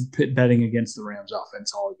off of betting against the Rams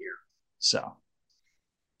offense all year. So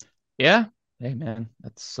Yeah. Hey man,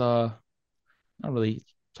 that's not really.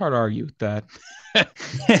 It's hard to argue with that.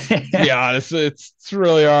 To be honest, it's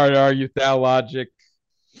really hard to argue with that logic.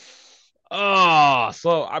 Oh,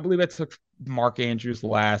 so I believe I took Mark Andrews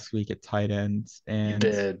last week at tight end, you and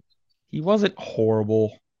did. he wasn't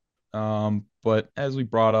horrible. But as we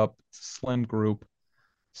brought up, it's a slim group.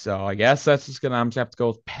 So I guess I'm just gonna have to go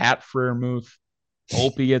with Pat Freiermuth.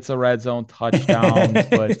 Hope he gets a red zone touchdown,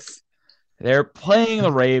 but they're playing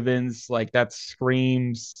the Ravens. Like that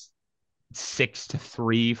screams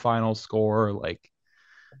 6-3 final score. Like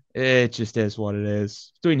it just is what it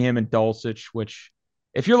is. Between him and Dulcich, which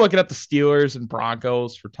if you're looking at the Steelers and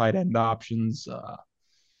Broncos for tight end options,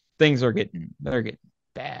 things are getting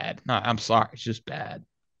bad. No, I'm sorry, it's just bad.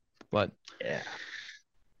 But Yeah.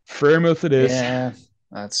 Fairmouth it is. Yeah,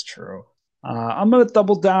 that's true. I'm going to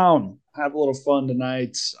double down, have a little fun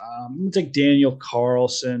tonight. I'm going to take Daniel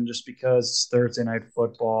Carlson just because it's Thursday night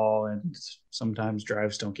football and sometimes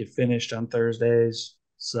drives don't get finished on Thursdays.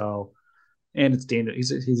 So, and it's Daniel.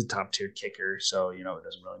 He's a top tier kicker, so you know it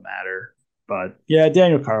doesn't really matter. But yeah,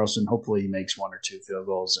 Daniel Carlson. Hopefully, he makes one or two field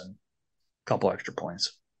goals and a couple extra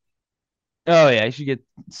points. Oh yeah, you should get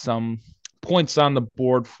some points on the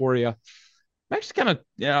board for you. I'm actually kind of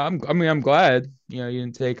yeah. I'm glad you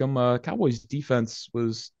didn't take him. Cowboys defense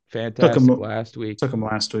was Took fantastic him. last week, Took him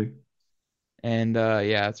last week. and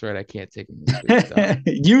yeah, that's right. I can't take him this week though.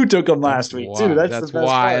 You took him That's last week too. why. That's the That's best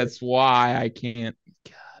why. part. That's why I can't.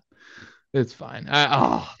 God, it's fine.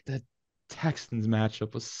 That Texans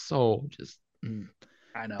matchup was so just.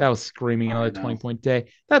 I That know. was screaming I another know. 20-point day.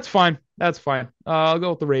 That's fine. That's fine. I'll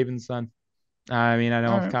go with the Ravens then. I mean, I know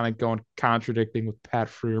All I'm right. kind of going contradicting with Pat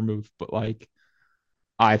Freiermuth, but like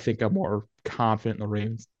I think I'm more confident in the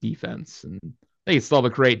Ravens defense, and they can still have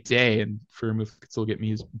a great day, and Freiermuth could still get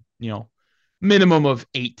me his, you know, minimum of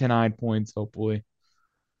 8 to 9 points, hopefully.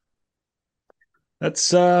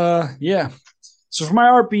 That's yeah. So for my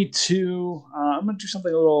RB2, I'm gonna do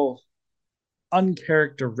something a little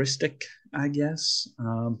uncharacteristic, I guess.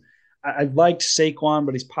 I liked Saquon,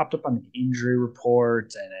 but he's popped up on the injury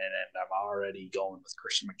report, and I'm already going with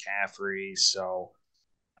Christian McCaffrey. So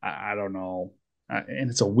I don't know. And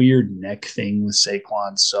it's a weird neck thing with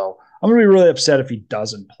Saquon. So I'm going to be really upset if he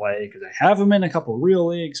doesn't play because I have him in a couple of real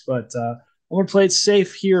leagues, but I'm going to play it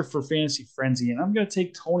safe here for Fantasy Frenzy, and I'm going to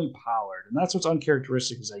take Tony Pollard. And that's what's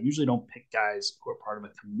uncharacteristic is I usually don't pick guys who are part of a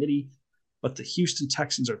committee, but the Houston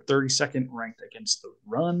Texans are 32nd ranked against the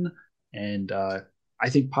run. And I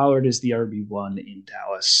think Pollard is the RB1 in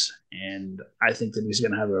Dallas. And I think that he's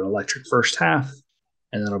going to have an electric first half,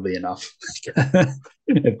 and that'll be enough,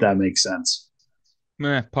 if that makes sense.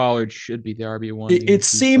 Pollard should be the RB1, It, even it if he's like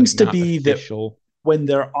seems to not be that official. when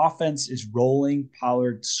their offense is rolling,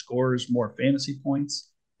 Pollard scores more fantasy points.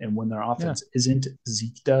 And when their Yeah, offense isn't,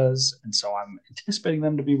 Zeke does. And so I'm anticipating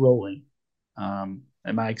them to be rolling. And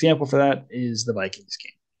my example for that is the Vikings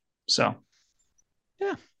game. So,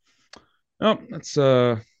 yeah. Oh, that's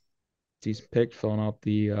decent pick, filling out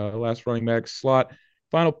the last running back slot.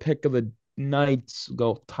 Final pick of the night,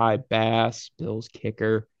 go Ty Bass, Bills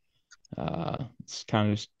kicker. This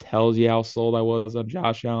kind of just tells you how sold I was on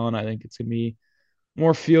Josh Allen. I think it's gonna be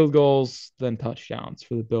more field goals than touchdowns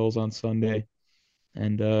for the Bills on Sunday.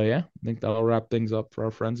 And yeah, I think that'll wrap things up for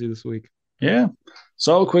our frenzy this week. yeah.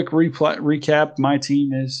 So, a quick recap. My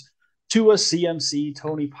team is Tua, CMC,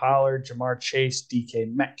 Tony Pollard, Jamar Chase,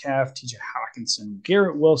 DK Metcalf, TJ Hawkinson,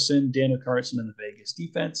 Garrett Wilson, Daniel Carlson in the Vegas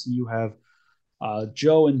defense. And you have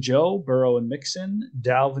Joe and Joe, Burrow and Mixon,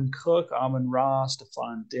 Dalvin Cook, Amon Ross,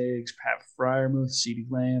 Stephon Diggs, Pat Fryermuth, CeeDee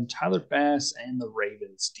Lamb, Tyler Bass, and the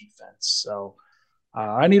Ravens defense. So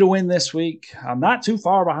I need a win this week. I'm not too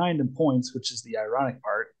far behind in points, which is the ironic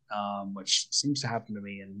part, which seems to happen to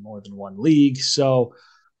me in more than one league. So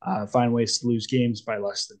I find ways to lose games by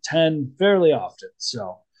less than 10 fairly often.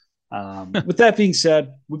 So with that being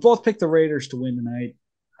said, we both picked the Raiders to win tonight.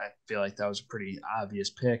 I feel like that was a pretty obvious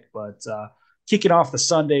pick, but kicking off the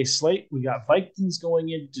Sunday slate, we got Vikings going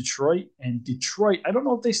in Detroit, and Detroit, I don't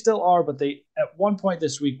know if they still are, but they at one point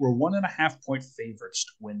this week were 1.5 point favorites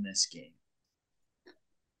to win this game.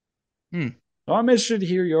 Hmm. So I'm interested to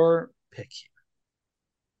hear your pick here.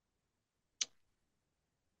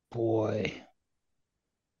 Boy,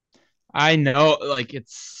 I know like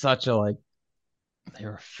it's such a like they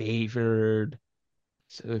were favored,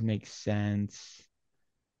 so it makes sense.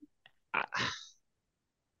 It's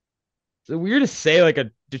weird to say like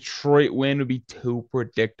a Detroit win would be too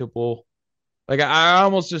predictable. Like I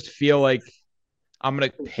almost just feel like I'm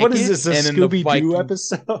gonna What pick is it, this, a and then the Scooby Doo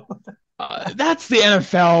Vikings. episode? That's the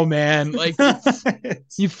NFL, man. Like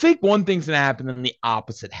it's you think one thing's gonna happen, then the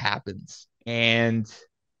opposite happens. And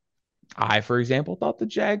I, for example, thought the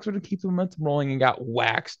Jags were to keep the momentum rolling and got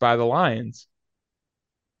waxed by the Lions.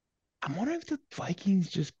 I'm wondering if the Vikings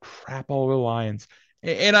just crap all over the Lions.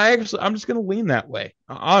 And I'm just going to lean that way.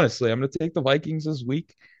 Honestly, I'm going to take the Vikings this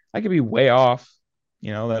week. I could be way off.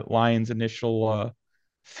 You know, that Lions initial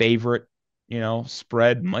favorite,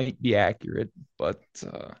 spread might be accurate, but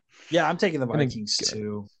Yeah, I'm taking the gonna, Vikings gonna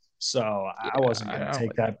too. So I yeah, wasn't I going to don't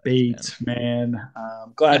take like the that Lions, man. bait,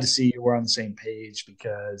 man. Glad to see we're on the same page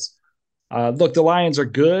because look, the Lions are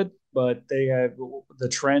good, but they have the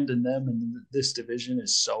trend in them and this division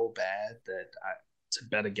is so bad that to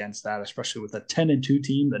bet against that, especially with a 10-2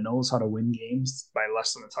 team that knows how to win games by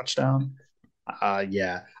less than a touchdown.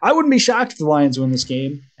 Yeah, I wouldn't be shocked if the Lions win this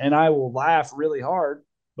game, and I will laugh really hard.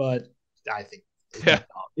 But I think Yeah.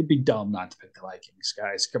 it'd be dumb not to pick the Vikings,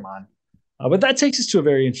 guys. Come on. But that takes us to a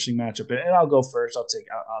very interesting matchup, and I'll go first. I'll take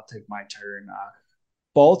my turn.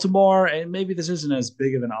 Baltimore, and maybe this isn't as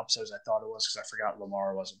big of an upset as I thought it was because I forgot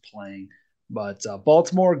Lamar wasn't playing. But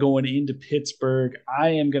Baltimore going into Pittsburgh. I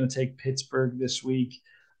am going to take Pittsburgh this week.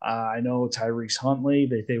 I know Tyrese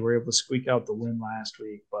Huntley, they were able to squeak out the win last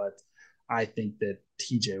week, but I think that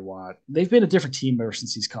TJ Watt, they've been a different team ever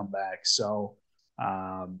since he's come back. So,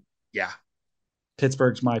 yeah,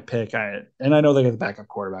 Pittsburgh's my pick. And I know they got the backup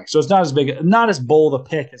quarterback. So it's not as big, not as bold a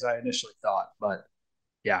pick as I initially thought, but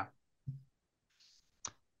yeah.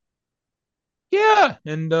 Yeah.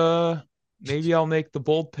 And maybe I'll make the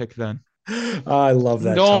bold pick then. I love I'm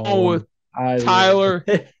that going tone. with I love Tyler,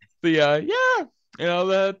 it.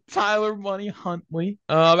 the Tyler Money Huntley.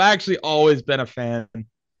 I've actually always been a fan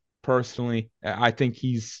personally. I think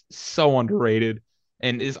he's so underrated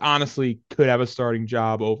and is honestly could have a starting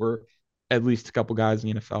job over at least a couple guys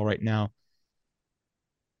in the NFL right now.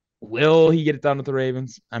 Will he get it done with the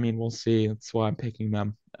Ravens? I mean, we'll see. That's why I'm picking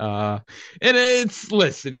them. And it's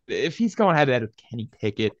listen, if he's going head to head with Kenny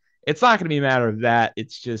Pickett, it's not going to be a matter of that.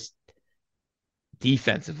 It's just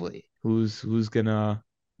defensively, who's gonna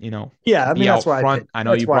Yeah, I mean be that's out why I front. picked. I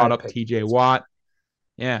know That's you why brought I up picked him T.J. as well. Watt.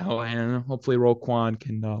 Yeah, and hopefully Roquan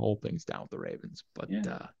can hold things down with the Ravens. But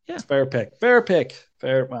Yeah, yeah, it's fair pick. Fair pick.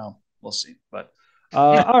 Fair. Well, we'll see. But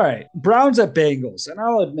all right, Browns at Bengals, and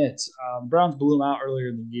I'll admit, Browns blew them out earlier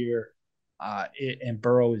in the year, and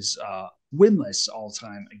Burrow is winless all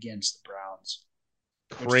time against the Browns,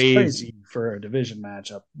 which is crazy. crazy for a division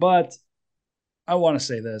matchup. But I want to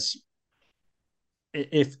say this: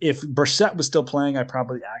 if Brissett was still playing, I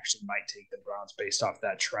probably actually might take the Browns based off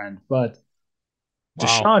that trend. But Wow.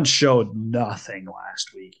 Deshaun showed nothing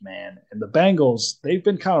last week, man. And the Bengals, they've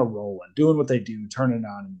been kind of rolling, doing what they do, turning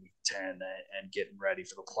on in week 10 and getting ready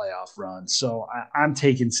for the playoff run. So I'm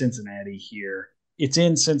taking Cincinnati here. It's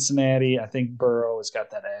in Cincinnati. I think Burrow has got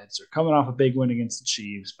that edge. They're coming off a big win against the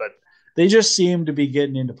Chiefs, but they just seem to be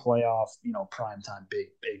getting into playoff, primetime, big,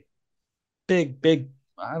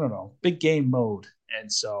 I don't know, big game mode. And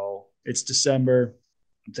so it's December.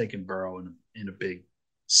 I'm taking Burrow in a big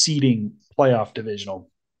seeding playoff divisional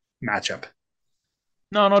matchup.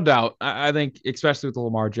 No, no doubt. I think, especially with the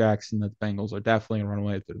Lamar Jackson, that the Bengals are definitely a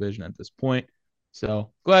runaway with the division at this point.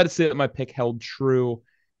 So glad to see that my pick held true.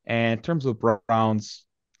 And in terms of Browns,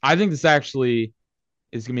 I think this actually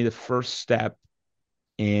is going to be the first step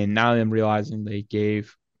in now them realizing they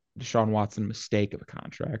gave Deshaun Watson a mistake of a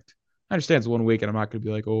contract. I understand it's 1 week, and I'm not going to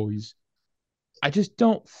be like, oh, he's. I just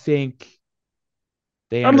don't think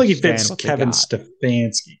they I don't think he understand fits what they Kevin got.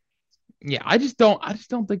 Stefanski. Yeah, I just don't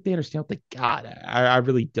think they understand what they got. I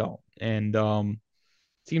really don't. And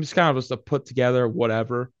seems kind of just a put together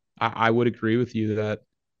whatever. I would agree with you that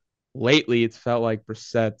lately it's felt like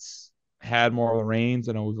Brissett's had more of the reins.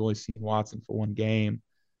 I know we've only seen Watson for one game,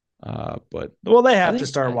 but Well, they I have to think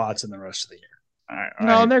start Watson the rest of the year.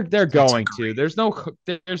 no, and they're That's going to. agreed. There's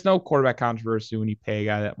no quarterback controversy when you pay a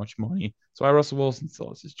guy that much money. So why Russell Wilson still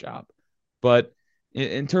has his job. But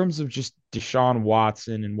in terms of just Deshaun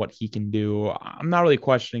Watson and what he can do, I'm not really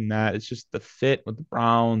questioning that. It's just the fit with the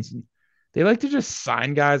Browns. And they like to just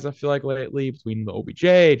sign guys, I feel like lately, between the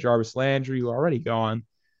OBJ, Jarvis Landry, who are already gone.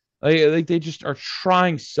 Like they just are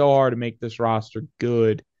trying so hard to make this roster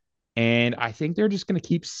good. And I think they're just going to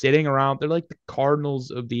keep sitting around. They're like the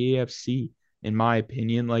Cardinals of the AFC, in my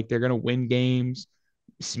opinion. Like they're going to win games,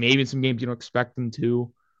 maybe in some games you don't expect them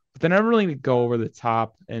to, but they're never really going to go over the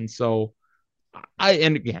top. And so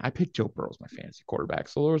and again, I picked Joe Burrow as my fantasy quarterback,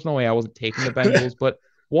 so there was no way I wasn't taking the Bengals. But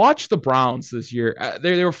watch the Browns this year.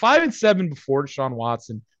 They were 5-7 before Deshaun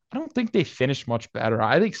Watson. I don't think they finished much better.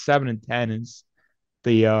 I think 7-10 is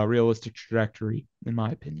the realistic trajectory, in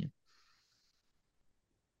my opinion.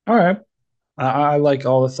 All right. I like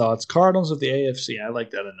all the thoughts. Cardinals of the AFC. I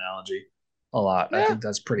like that analogy a lot. I Yeah, think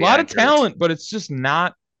that's a pretty lot of accurate. talent, but it's just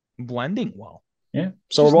not blending well. Yeah.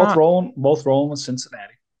 So we're Just both not. rolling, with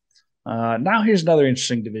Cincinnati. Now here's another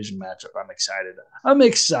interesting division matchup. I'm excited. I'm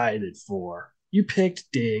excited for. You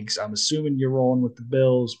picked Diggs. I'm assuming you're rolling with the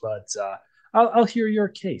Bills, but I'll hear your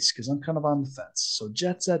case because I'm kind of on the fence. So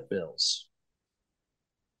Jets at Bills.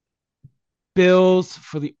 Bills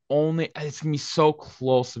for the only. It's gonna be so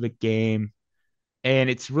close of a game, and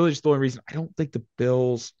it's really just the only reason I don't think the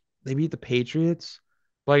Bills they beat the Patriots.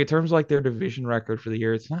 But like in terms of like their division record for the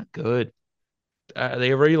year, it's not good.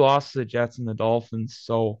 They already lost to the Jets and the Dolphins,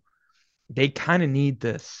 so they kind of need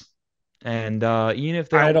this. And even if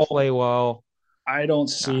they I don't don't. play well, I don't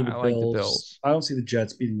see the I like the Bills. Bills. I don't see the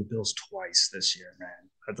Jets beating the Bills twice this year,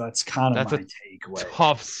 man. That's kind of That's a my takeaway.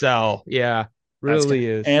 tough sell. Yeah, That's really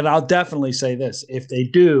is. and I'll definitely say this: if they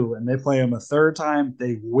do and they play them a third time,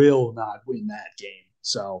 they will not win that game.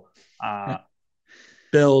 So uh, Fair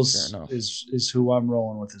Bills enough. is who I'm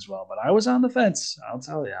rolling with as well. But I was on the fence. I'll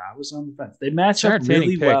tell you, I was on the fence. They match It's an up entertaining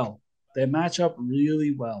really pick. well. They match up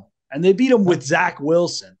really well, and they beat them Huh. with Zach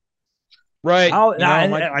Wilson. Right. Now, You know,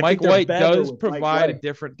 and Mike I Mike think they're White better does with Mike provide a White.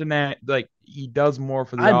 different dynamic. Like he does more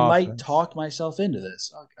for the I might offense. talk myself into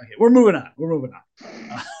this. Okay, we're moving on. We're moving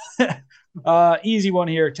on. Easy one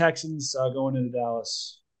here. Texans going into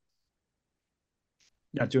Dallas.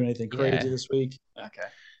 Not doing anything crazy Yeah. this week. Okay.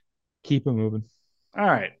 Keep it moving. All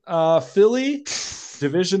right. Philly,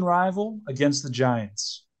 division rival against the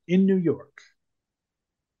Giants in New York.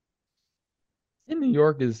 In New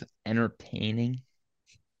York is entertaining.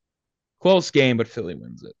 Close game, but Philly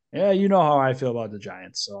wins it. Yeah, you know how I feel about the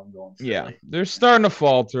Giants, so I'm going Yeah, Philly. they're starting to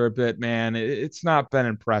falter a bit, man. It's not been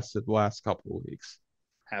impressive the last couple of weeks.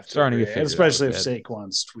 Have to Starting to agree, get and figured out a especially if bit.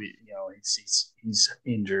 Saquon's tweet, he's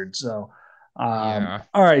injured. So, Yeah,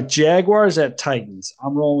 all right, Jaguars at Titans.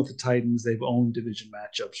 I'm rolling with the Titans. They've owned division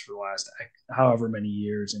matchups for the last however many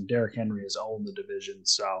years, and Derrick Henry has owned the division.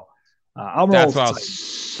 So, I'm rolling that's with why I the was Titans.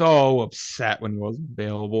 so upset when he wasn't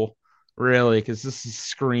available. Really, because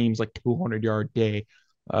screams like 200-yard day.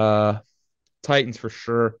 Uh, Titans for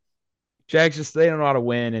sure. Jags just they don't know how to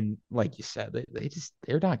win, and like you said,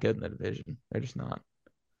 they're not good in the division. They're just not.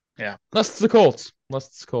 Yeah, Unless it's the Colts. Unless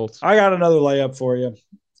it's the Colts. I got another layup for you.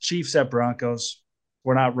 Chiefs at Broncos.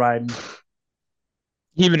 We're not riding,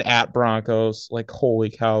 Even at Broncos, like holy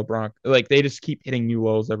cow, like they just keep hitting new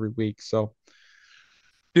lows every week. So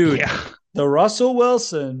dude. yeah, The Russell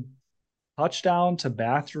Wilson touchdown to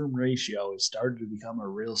bathroom ratio has started to become a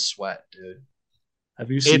real sweat, dude. Have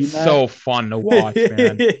you it's seen that? so fun to watch,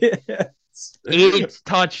 man. 8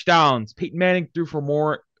 touchdowns. Peyton Manning threw for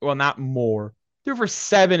more. Well, not more. Threw for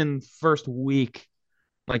 7 in the first week,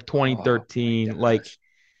 like Oh my 2013. Like, gosh.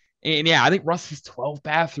 and yeah, I think Russ has 12 I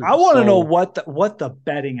bathrooms. want to know So, what the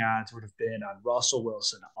betting odds would have been on Russell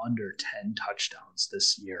Wilson under 10 touchdowns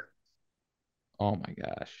this year. oh my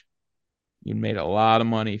gosh, you made a lot of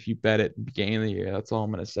money if you bet it at the beginning of the year. That's all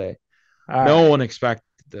I'm gonna say. All No right. one expected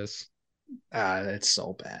this. It's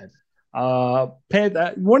so bad.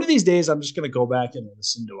 One of these days, I'm just going to go back and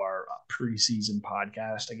listen to our preseason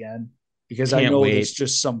podcast again because I Can't know there's wait.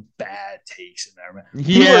 just some bad takes in there, man.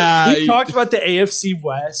 Yeah, We talked about the AFC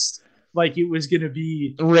West like it was going to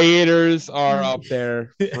be. Raiders are up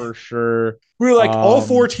there for sure. We were like, all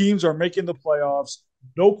four Um, teams are making the playoffs,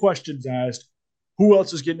 no questions asked. Who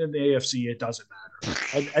else is getting in the AFC? It doesn't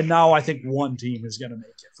matter. And now I think one team is going to make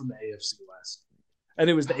it from the AFC West, and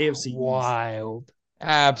it was the AFC East. wild,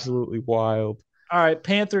 absolutely wild. All right,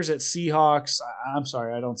 Panthers at Seahawks. I'm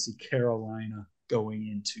sorry, I don't see Carolina going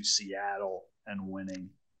into Seattle and winning.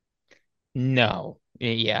 No,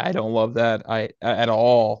 yeah, I don't love that I at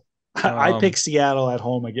all. I pick Seattle at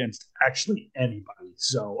home against actually anybody,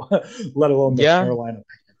 so let alone the Yeah, Carolina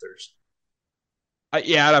Panthers.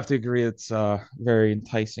 yeah, I'd have to agree. It's a very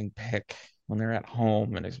enticing pick when they're at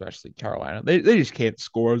home, and especially Carolina. They just can't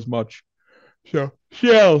score as much. So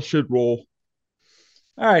Seattle should roll.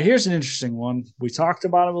 All right, here's an interesting one. We talked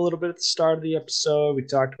about him a little bit at the start of the episode. We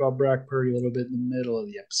talked about Brock Purdy a little bit in the middle of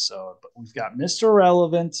the episode, but we've got Mr.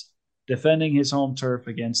 Relevant defending his home turf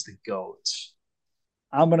against the Goats.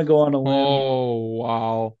 I'm going to go on a limb. Oh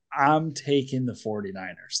wow. I'm taking the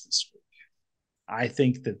 49ers this week. I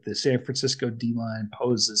think that the San Francisco D line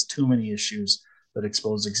poses too many issues that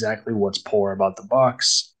expose exactly what's poor about the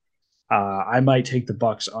Bucks. I might take the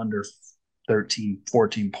Bucks under 13,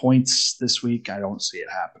 14 points this week. I don't see it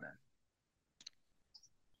happening.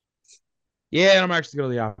 Yeah, I'm actually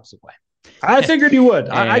going the opposite way. I figured you would.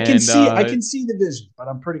 And I can see the vision, but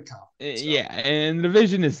I'm pretty confident. So. yeah, and the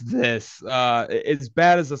vision is this. As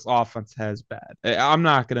bad as this offense has bad, I'm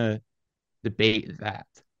not gonna debate that.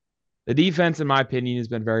 The defense, in my opinion, has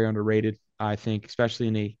been very underrated. I think, especially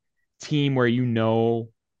in a team where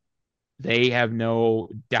they have no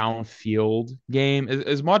downfield game.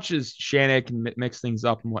 As much as Shannon can mix things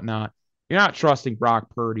up and whatnot, you're not trusting Brock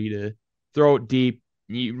Purdy to throw it deep,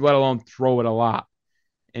 let alone throw it a lot.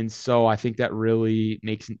 And so I think that really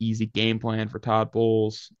makes an easy game plan for Todd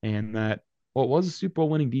Bowles and that what was a Super Bowl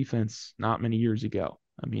winning defense not many years ago.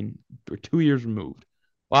 I mean, we're 2 years removed.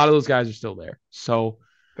 A lot of those guys are still there. So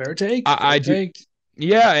Fair take. I Fair do, take.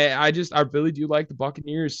 yeah, I really do like the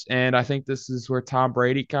Buccaneers. And I think this is where Tom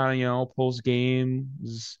Brady kind of, pulls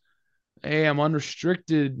games. Hey, I'm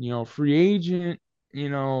unrestricted, free agent,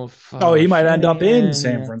 Oh, he might end up in Shanahan,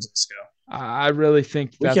 San Francisco. I really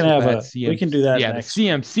think We can that's what have that a. We can do that the next week.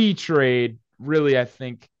 CMC trade really, I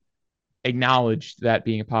think, acknowledged that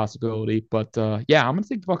being a possibility. But yeah, I'm gonna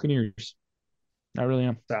take the Buccaneers. I really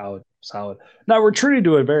am. Solid, solid. Now we're treated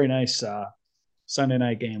to a very nice Sunday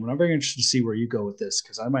night game, and I'm very interested to see where you go with this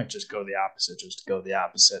because I might just go the opposite, just to go the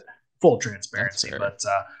opposite. Full That's transparency, fair. but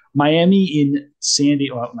Miami in not San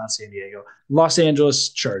Diego, Los Angeles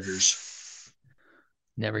Chargers.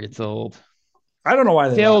 Never gets old. I don't know why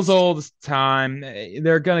they Feels left. old this time.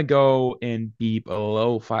 They're gonna go and be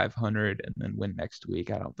below 500 and then win next week.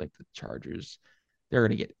 I don't think the Chargers. They're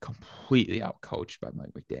gonna get completely outcoached by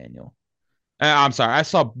Mike McDaniel. I'm sorry. I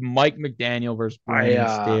saw Mike McDaniel versus I Brandon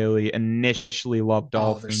Staley initially love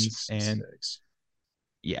there's some Dolphins, and specifics.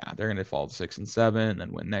 yeah, they're gonna fall to 6-7 and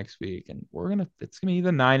then win next week, and it's gonna be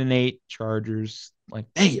the 9-8 Chargers. Like,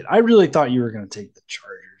 Dang it, I really thought you were going to take the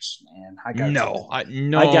Chargers, man. no, I got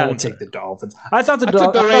no, to take the Dolphins. I thought I took the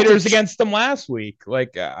I thought Raiders against them last week.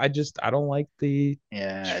 Like, I don't like the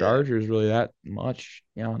yeah. Chargers really that much,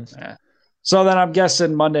 to be honest. Yeah. So then I'm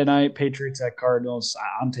guessing Monday night Patriots at Cardinals.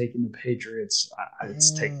 I'm taking the Patriots.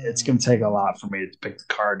 It's going to take a lot for me to pick the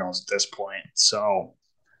Cardinals at this point. So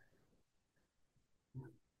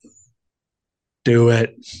do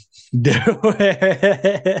it, do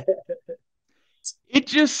it. It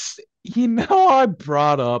just, I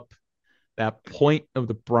brought up that point of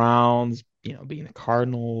the Browns, being the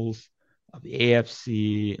Cardinals of the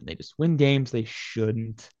AFC, and they just win games they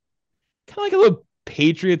shouldn't. Kind of like a little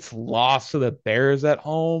Patriots loss to the Bears at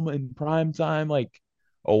home in prime time, like,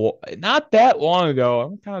 oh, not that long ago.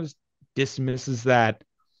 I'm kind of just dismisses that.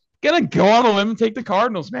 Gonna go on a limb and take the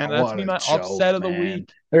Cardinals, man. That's me, my joke, upset of the man. week.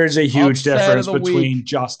 There's a huge Upset difference of the between week.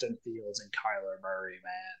 Justin Fields and Kyler Murray, man.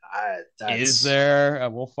 Is there?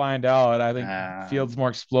 We'll find out. I think Fields more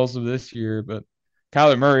explosive this year, but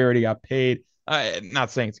Kyler Murray already got paid.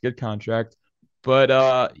 Not saying it's a good contract, but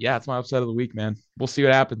yeah, it's my upset of the week, man. We'll see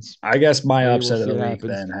what happens. I guess my upset We'll of the week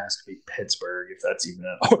happens. then has to be Pittsburgh, if that's even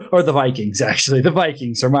or the Vikings. Actually, the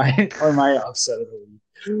Vikings are my upset of the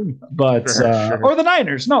week. But sure. Or the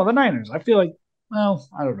Niners. No, the Niners. I feel like, well,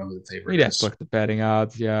 I don't know who the favorite We'd have to look at the betting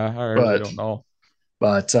odds. Yeah, I really don't know.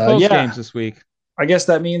 But close games this week. I guess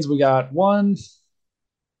that means we got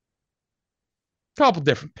couple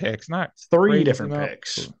different picks, not three different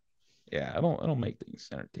picks. Yeah, I don't make things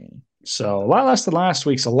entertaining. So a lot less than last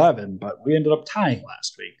week's 11, but we ended up tying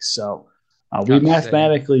last week. So we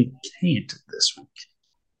mathematically can't this week.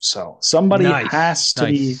 So somebody has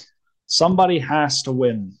to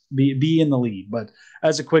win, be in the lead. But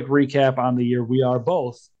as a quick recap on the year, we are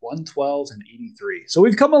both 112 and 83. So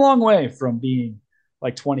we've come a long way from being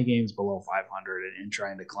like 20 games below 500 and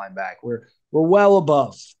trying to climb back. We're well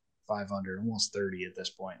above 500, almost 30 at this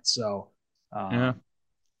point. So now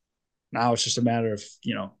it's just a matter of,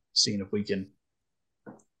 seeing if we can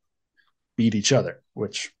beat each other,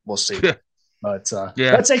 which we'll see. But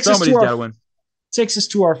that takes us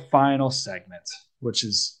to our final segment, which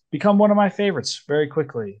has become one of my favorites very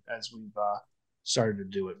quickly as we've started to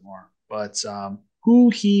do it more. But who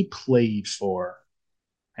he played for.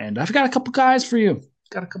 And I've got a couple guys for you.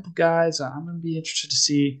 I'm going to be interested to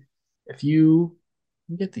see if you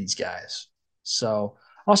can get these guys. So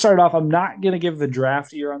I'll start off. I'm not going to give the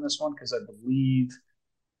draft year on this one because I believe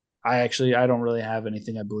I don't really have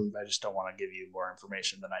anything. I believe I just don't want to give you more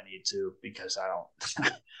information than I need to because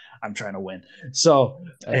I'm trying to win. So,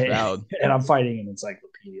 and I'm fighting an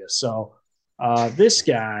encyclopedia. So this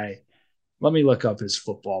guy, let me look up his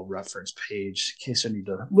football reference page in case I need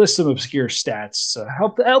to list some obscure stats to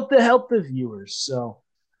help the viewers. So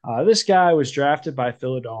this guy was drafted by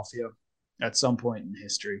Philadelphia at some point in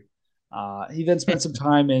history. He then spent some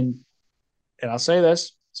time and I'll say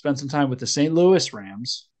this, spent some time with the St. Louis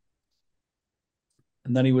Rams.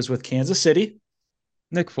 And then he was with Kansas City.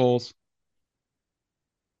 Nick Foles.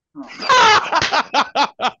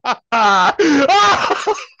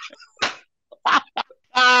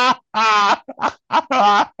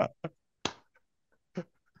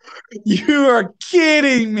 You are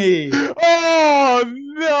kidding me. Oh,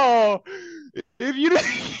 no. If you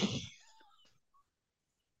didn't...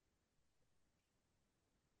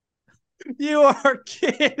 You are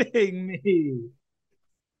kidding me.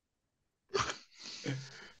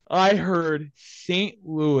 I heard St.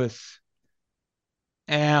 Louis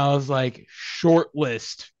and I was like short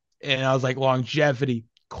list and I was like longevity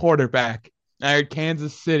quarterback. I heard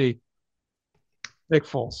Kansas City. Nick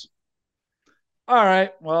Foles. All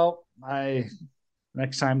right. Well,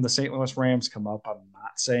 next time the St. Louis Rams come up, I'm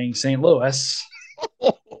not saying St. Louis.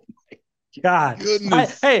 Oh my God.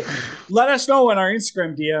 Hey, let us know in our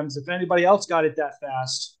Instagram DMs if anybody else got it that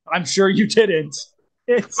fast. I'm sure you didn't.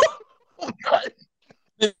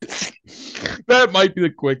 That might be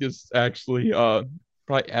the quickest, actually.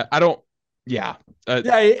 Probably. I don't. Yeah.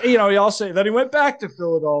 He all say that he went back to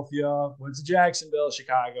Philadelphia, went to Jacksonville,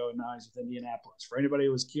 Chicago, and now he's with Indianapolis. For anybody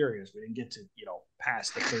who was curious, we didn't get to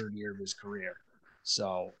past the third year of his career.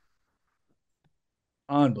 So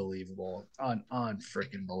unbelievable,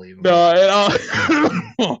 unfreaking believable.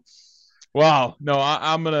 Wow. No,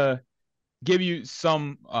 I'm gonna give you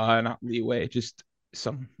some not leeway, just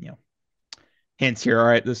some hints here. All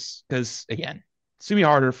right, this because again, it's gonna be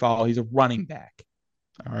harder to follow. He's a running back.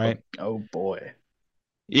 All right. Oh boy.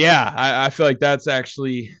 Yeah, I feel like that's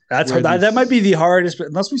actually that might be the hardest, but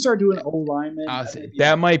unless we start doing O-linemen,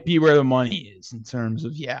 that might be where the money is in terms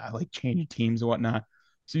of like changing teams and whatnot.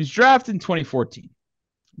 So he's drafted in 2014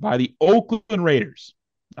 by the Oakland Raiders.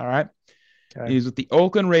 All right. Okay. He was with the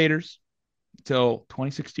Oakland Raiders until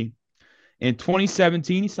 2016. In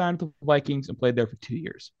 2017, he signed with the Vikings and played there for 2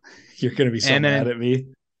 years. You're going to be so And mad then at me.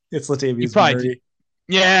 It's he Latavius probably did. Murray.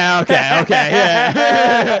 Yeah, okay,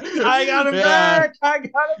 yeah. I got him Yeah. back. I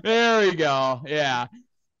got him. There we go. Yeah.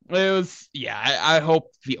 It was, yeah, I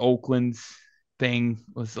hope the Oakland thing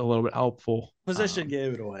was a little bit helpful. Position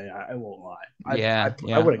gave it away. I won't lie. I Yeah.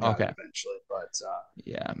 would have got Okay. it eventually, but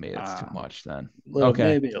Yeah, maybe that's too much then. okay,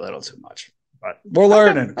 maybe a little too much. But we're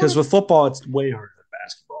learning because with football, it's way harder than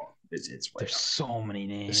basketball. It's way There's harder. so many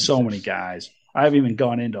names. There's so many guys. I haven't even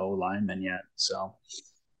gone into O linemen yet. So,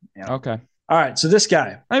 yeah. Okay. All right. So this guy.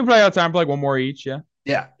 I think we probably have time for like one more each. Yeah.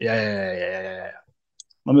 Yeah.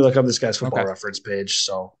 Let me look up this guy's football reference page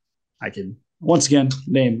so I can once again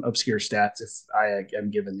name obscure stats if I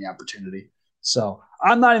am given the opportunity. So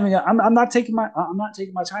I'm not taking my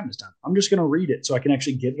time this time. I'm just going to read it so I can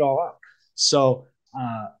actually get it all out. So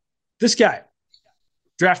this guy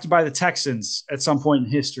drafted by the Texans at some point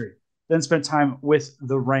in history, then spent time with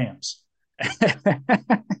the Rams. He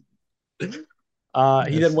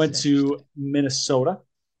then went to Minnesota.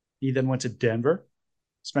 He then went to Denver,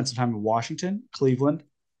 spent some time in Washington, Cleveland,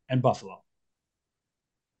 and Buffalo.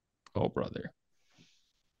 Oh, brother.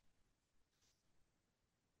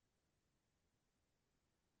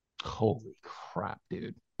 Holy crap,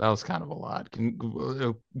 dude. That was kind of a lot. Can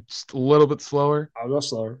just a little bit slower? I'll go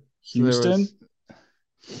slower. Houston,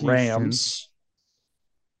 Rams,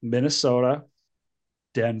 Minnesota,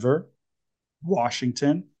 Denver,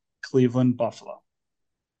 Washington, Cleveland, Buffalo.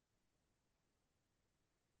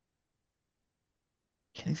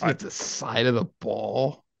 Can you see the side of the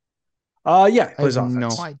ball? Yeah, plays offense.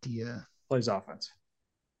 No idea. Plays offense.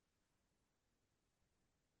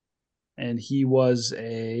 And he was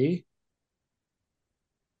a.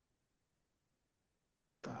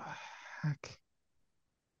 The heck?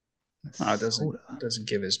 Oh, it doesn't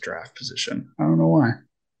give his draft position. I don't know why.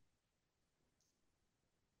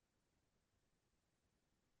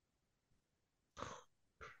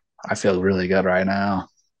 I feel really good right now.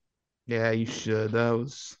 Yeah, you should. That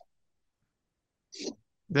was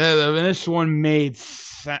this one made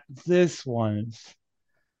this one.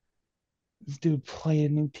 This dude play a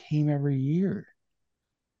new team every year.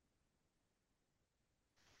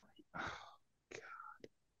 Oh, God.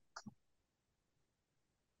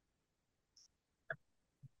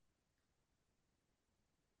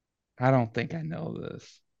 I don't think I know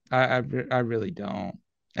this. I really don't.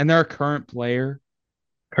 And they're a current player.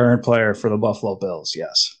 Current player for the Buffalo Bills,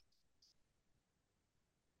 yes.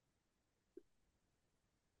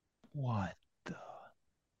 What the?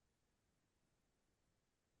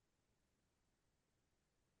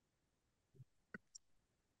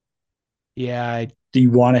 Yeah. Do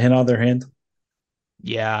you want a hint other hint?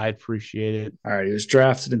 Yeah, I appreciate it. All right, he was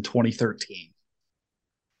drafted in 2013.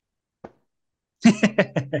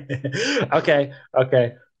 Okay.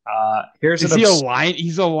 Here's Is he a line?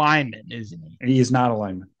 He's a lineman, isn't he? He is not a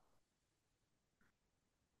lineman.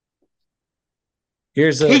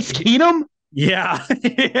 Here's Case Keenum. Yeah.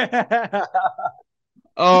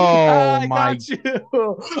 Oh my goodness!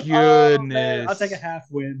 Oh, I'll take a half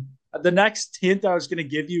win. The next hint I was going to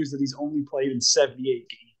give you is that he's only played in 78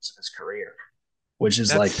 games in his career, which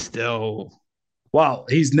is still. Wow,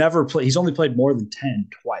 he's never played. He's only played more than 10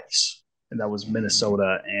 twice, and that was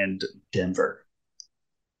Minnesota and Denver.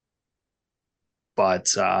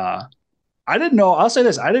 But I didn't know. I'll say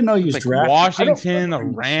this: I didn't know he was drafted. Washington, the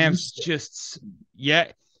Rams,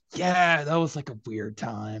 yeah, that was like a weird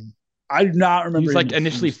time. I do not remember. He was like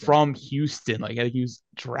initially from Houston. Like I think he was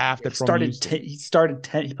drafted from Houston. He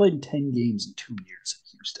played in 10 games in 2 years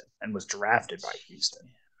in Houston and was drafted by Houston.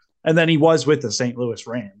 And then he was with the St. Louis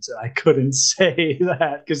Rams. And I couldn't say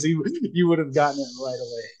that because you would have gotten it right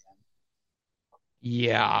away.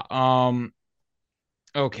 Yeah.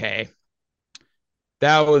 Okay.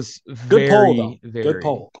 That was good poll,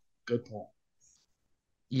 though. Good poll.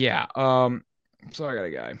 Yeah. So I got a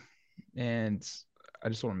guy, and I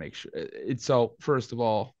just want to make sure. So first of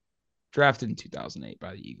all, drafted in 2008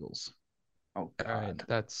 by the Eagles. Oh God,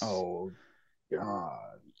 Oh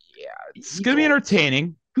God. Yeah, it's Eagles. Gonna be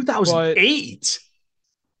entertaining. 2008.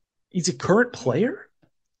 He's a current player.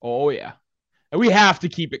 Oh yeah, and we have to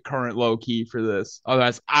keep it current, low key for this.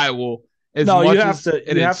 Otherwise, I will. You have to say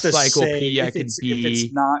if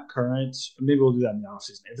it's not current. Maybe we'll do that in the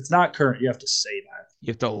offseason. If it's not current, you have to say that.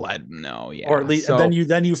 You have to let them know, yeah. Or at least then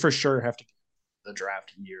you for sure have to the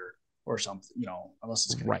draft year or something, unless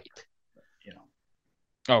it's right.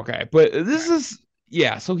 Okay, but this is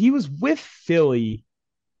so he was with Philly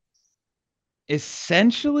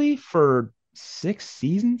essentially for 6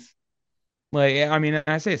 seasons. Like, I mean,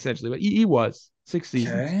 I say essentially, but he was 6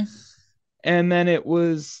 seasons. Okay. And then it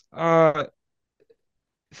was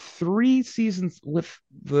 3 seasons with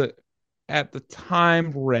the at the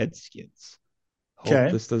time Redskins. Hope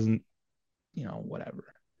Okay. this doesn't, whatever.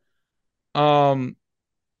 Um,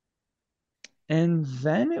 and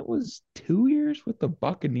then it was 2 years with the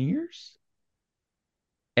Buccaneers,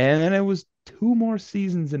 and then it was 2 more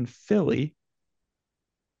seasons in Philly,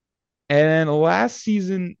 and then last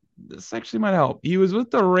season, this actually might help. He was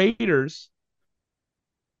with the Raiders,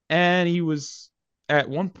 and he was at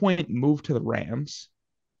one point moved to the Rams,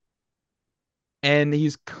 and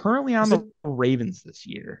he's currently on Is the it Ravens this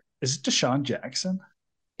year. is it Deshaun Jackson?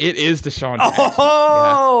 It is Deshaun Jackson. Yeah.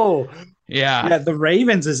 Oh, Yeah. yeah. The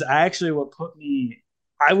Ravens is actually what put me.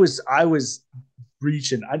 I was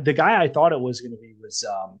reaching. The guy I thought it was going to be was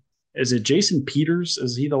is it Jason Peters?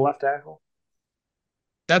 Is he the left tackle?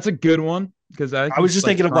 That's a good one because I think I was he's just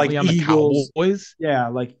like thinking of like currently on the Eagles. Cowboys. Yeah,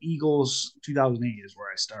 like Eagles 2008 is where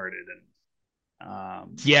I started,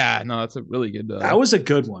 and Yeah, no, that's a really good that was a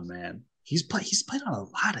good one, man. He's played on a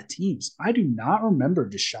lot of teams. I do not remember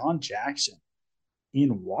Deshaun Jackson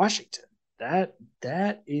in Washington. That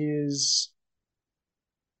that is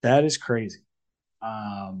that is crazy.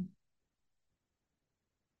 Um,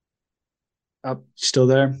 Up still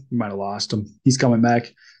there? We might have lost him. He's coming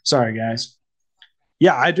back. Sorry, guys.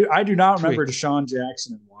 Yeah, I do not remember tweak. Deshaun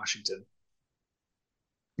Jackson in Washington.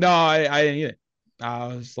 No, I didn't either. I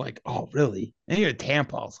was like, oh, really? And even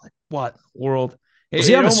Tampa, I was like, what in the world? Was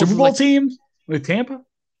he It on a almost Super was Bowl like, team with Tampa,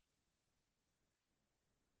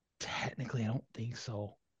 technically, I don't think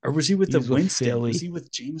so. or was he with He the was with Winston? Was he Philly.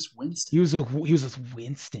 with Jameis Winston? He was with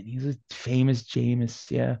Winston. He was a famous Jameis.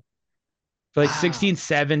 Yeah. For like Wow. 16,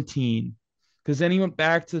 17. Because then he went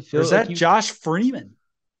back to Or is Philly. Like that he Josh Freeman?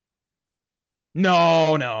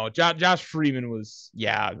 No. Josh Freeman was,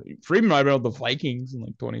 yeah. Freeman might have been with the Vikings in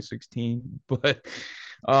like 2016, but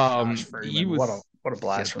Josh he Freeman. was, What a yeah,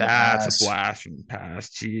 blast from the that's a past. blast from the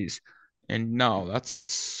past. Jeez. And no,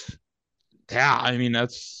 yeah, I mean,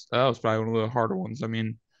 that was probably one of the harder ones. I mean,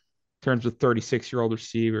 in terms of 36-year-old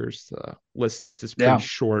receivers, the list is pretty Yeah.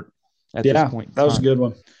 short at this Yeah. point in That was a time. good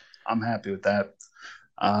one. I'm happy with that.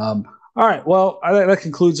 All right. Well, that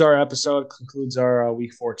concludes our episode, concludes our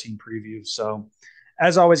week 14 preview. So,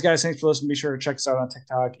 as always, guys, thanks for listening. Be sure to check us out on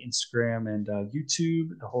TikTok, Instagram, and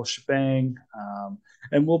YouTube, the whole shebang.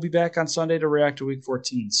 And we'll be back on Sunday to react to week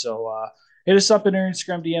 14. So, hit us up in our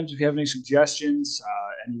Instagram DMs if you have any suggestions,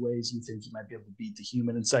 any ways you think you might be able to beat the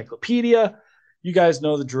human encyclopedia. You guys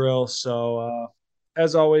know the drill. So,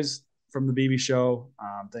 as always, from the BB Show,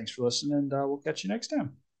 thanks for listening, and we'll catch you next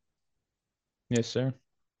time. Yes, sir.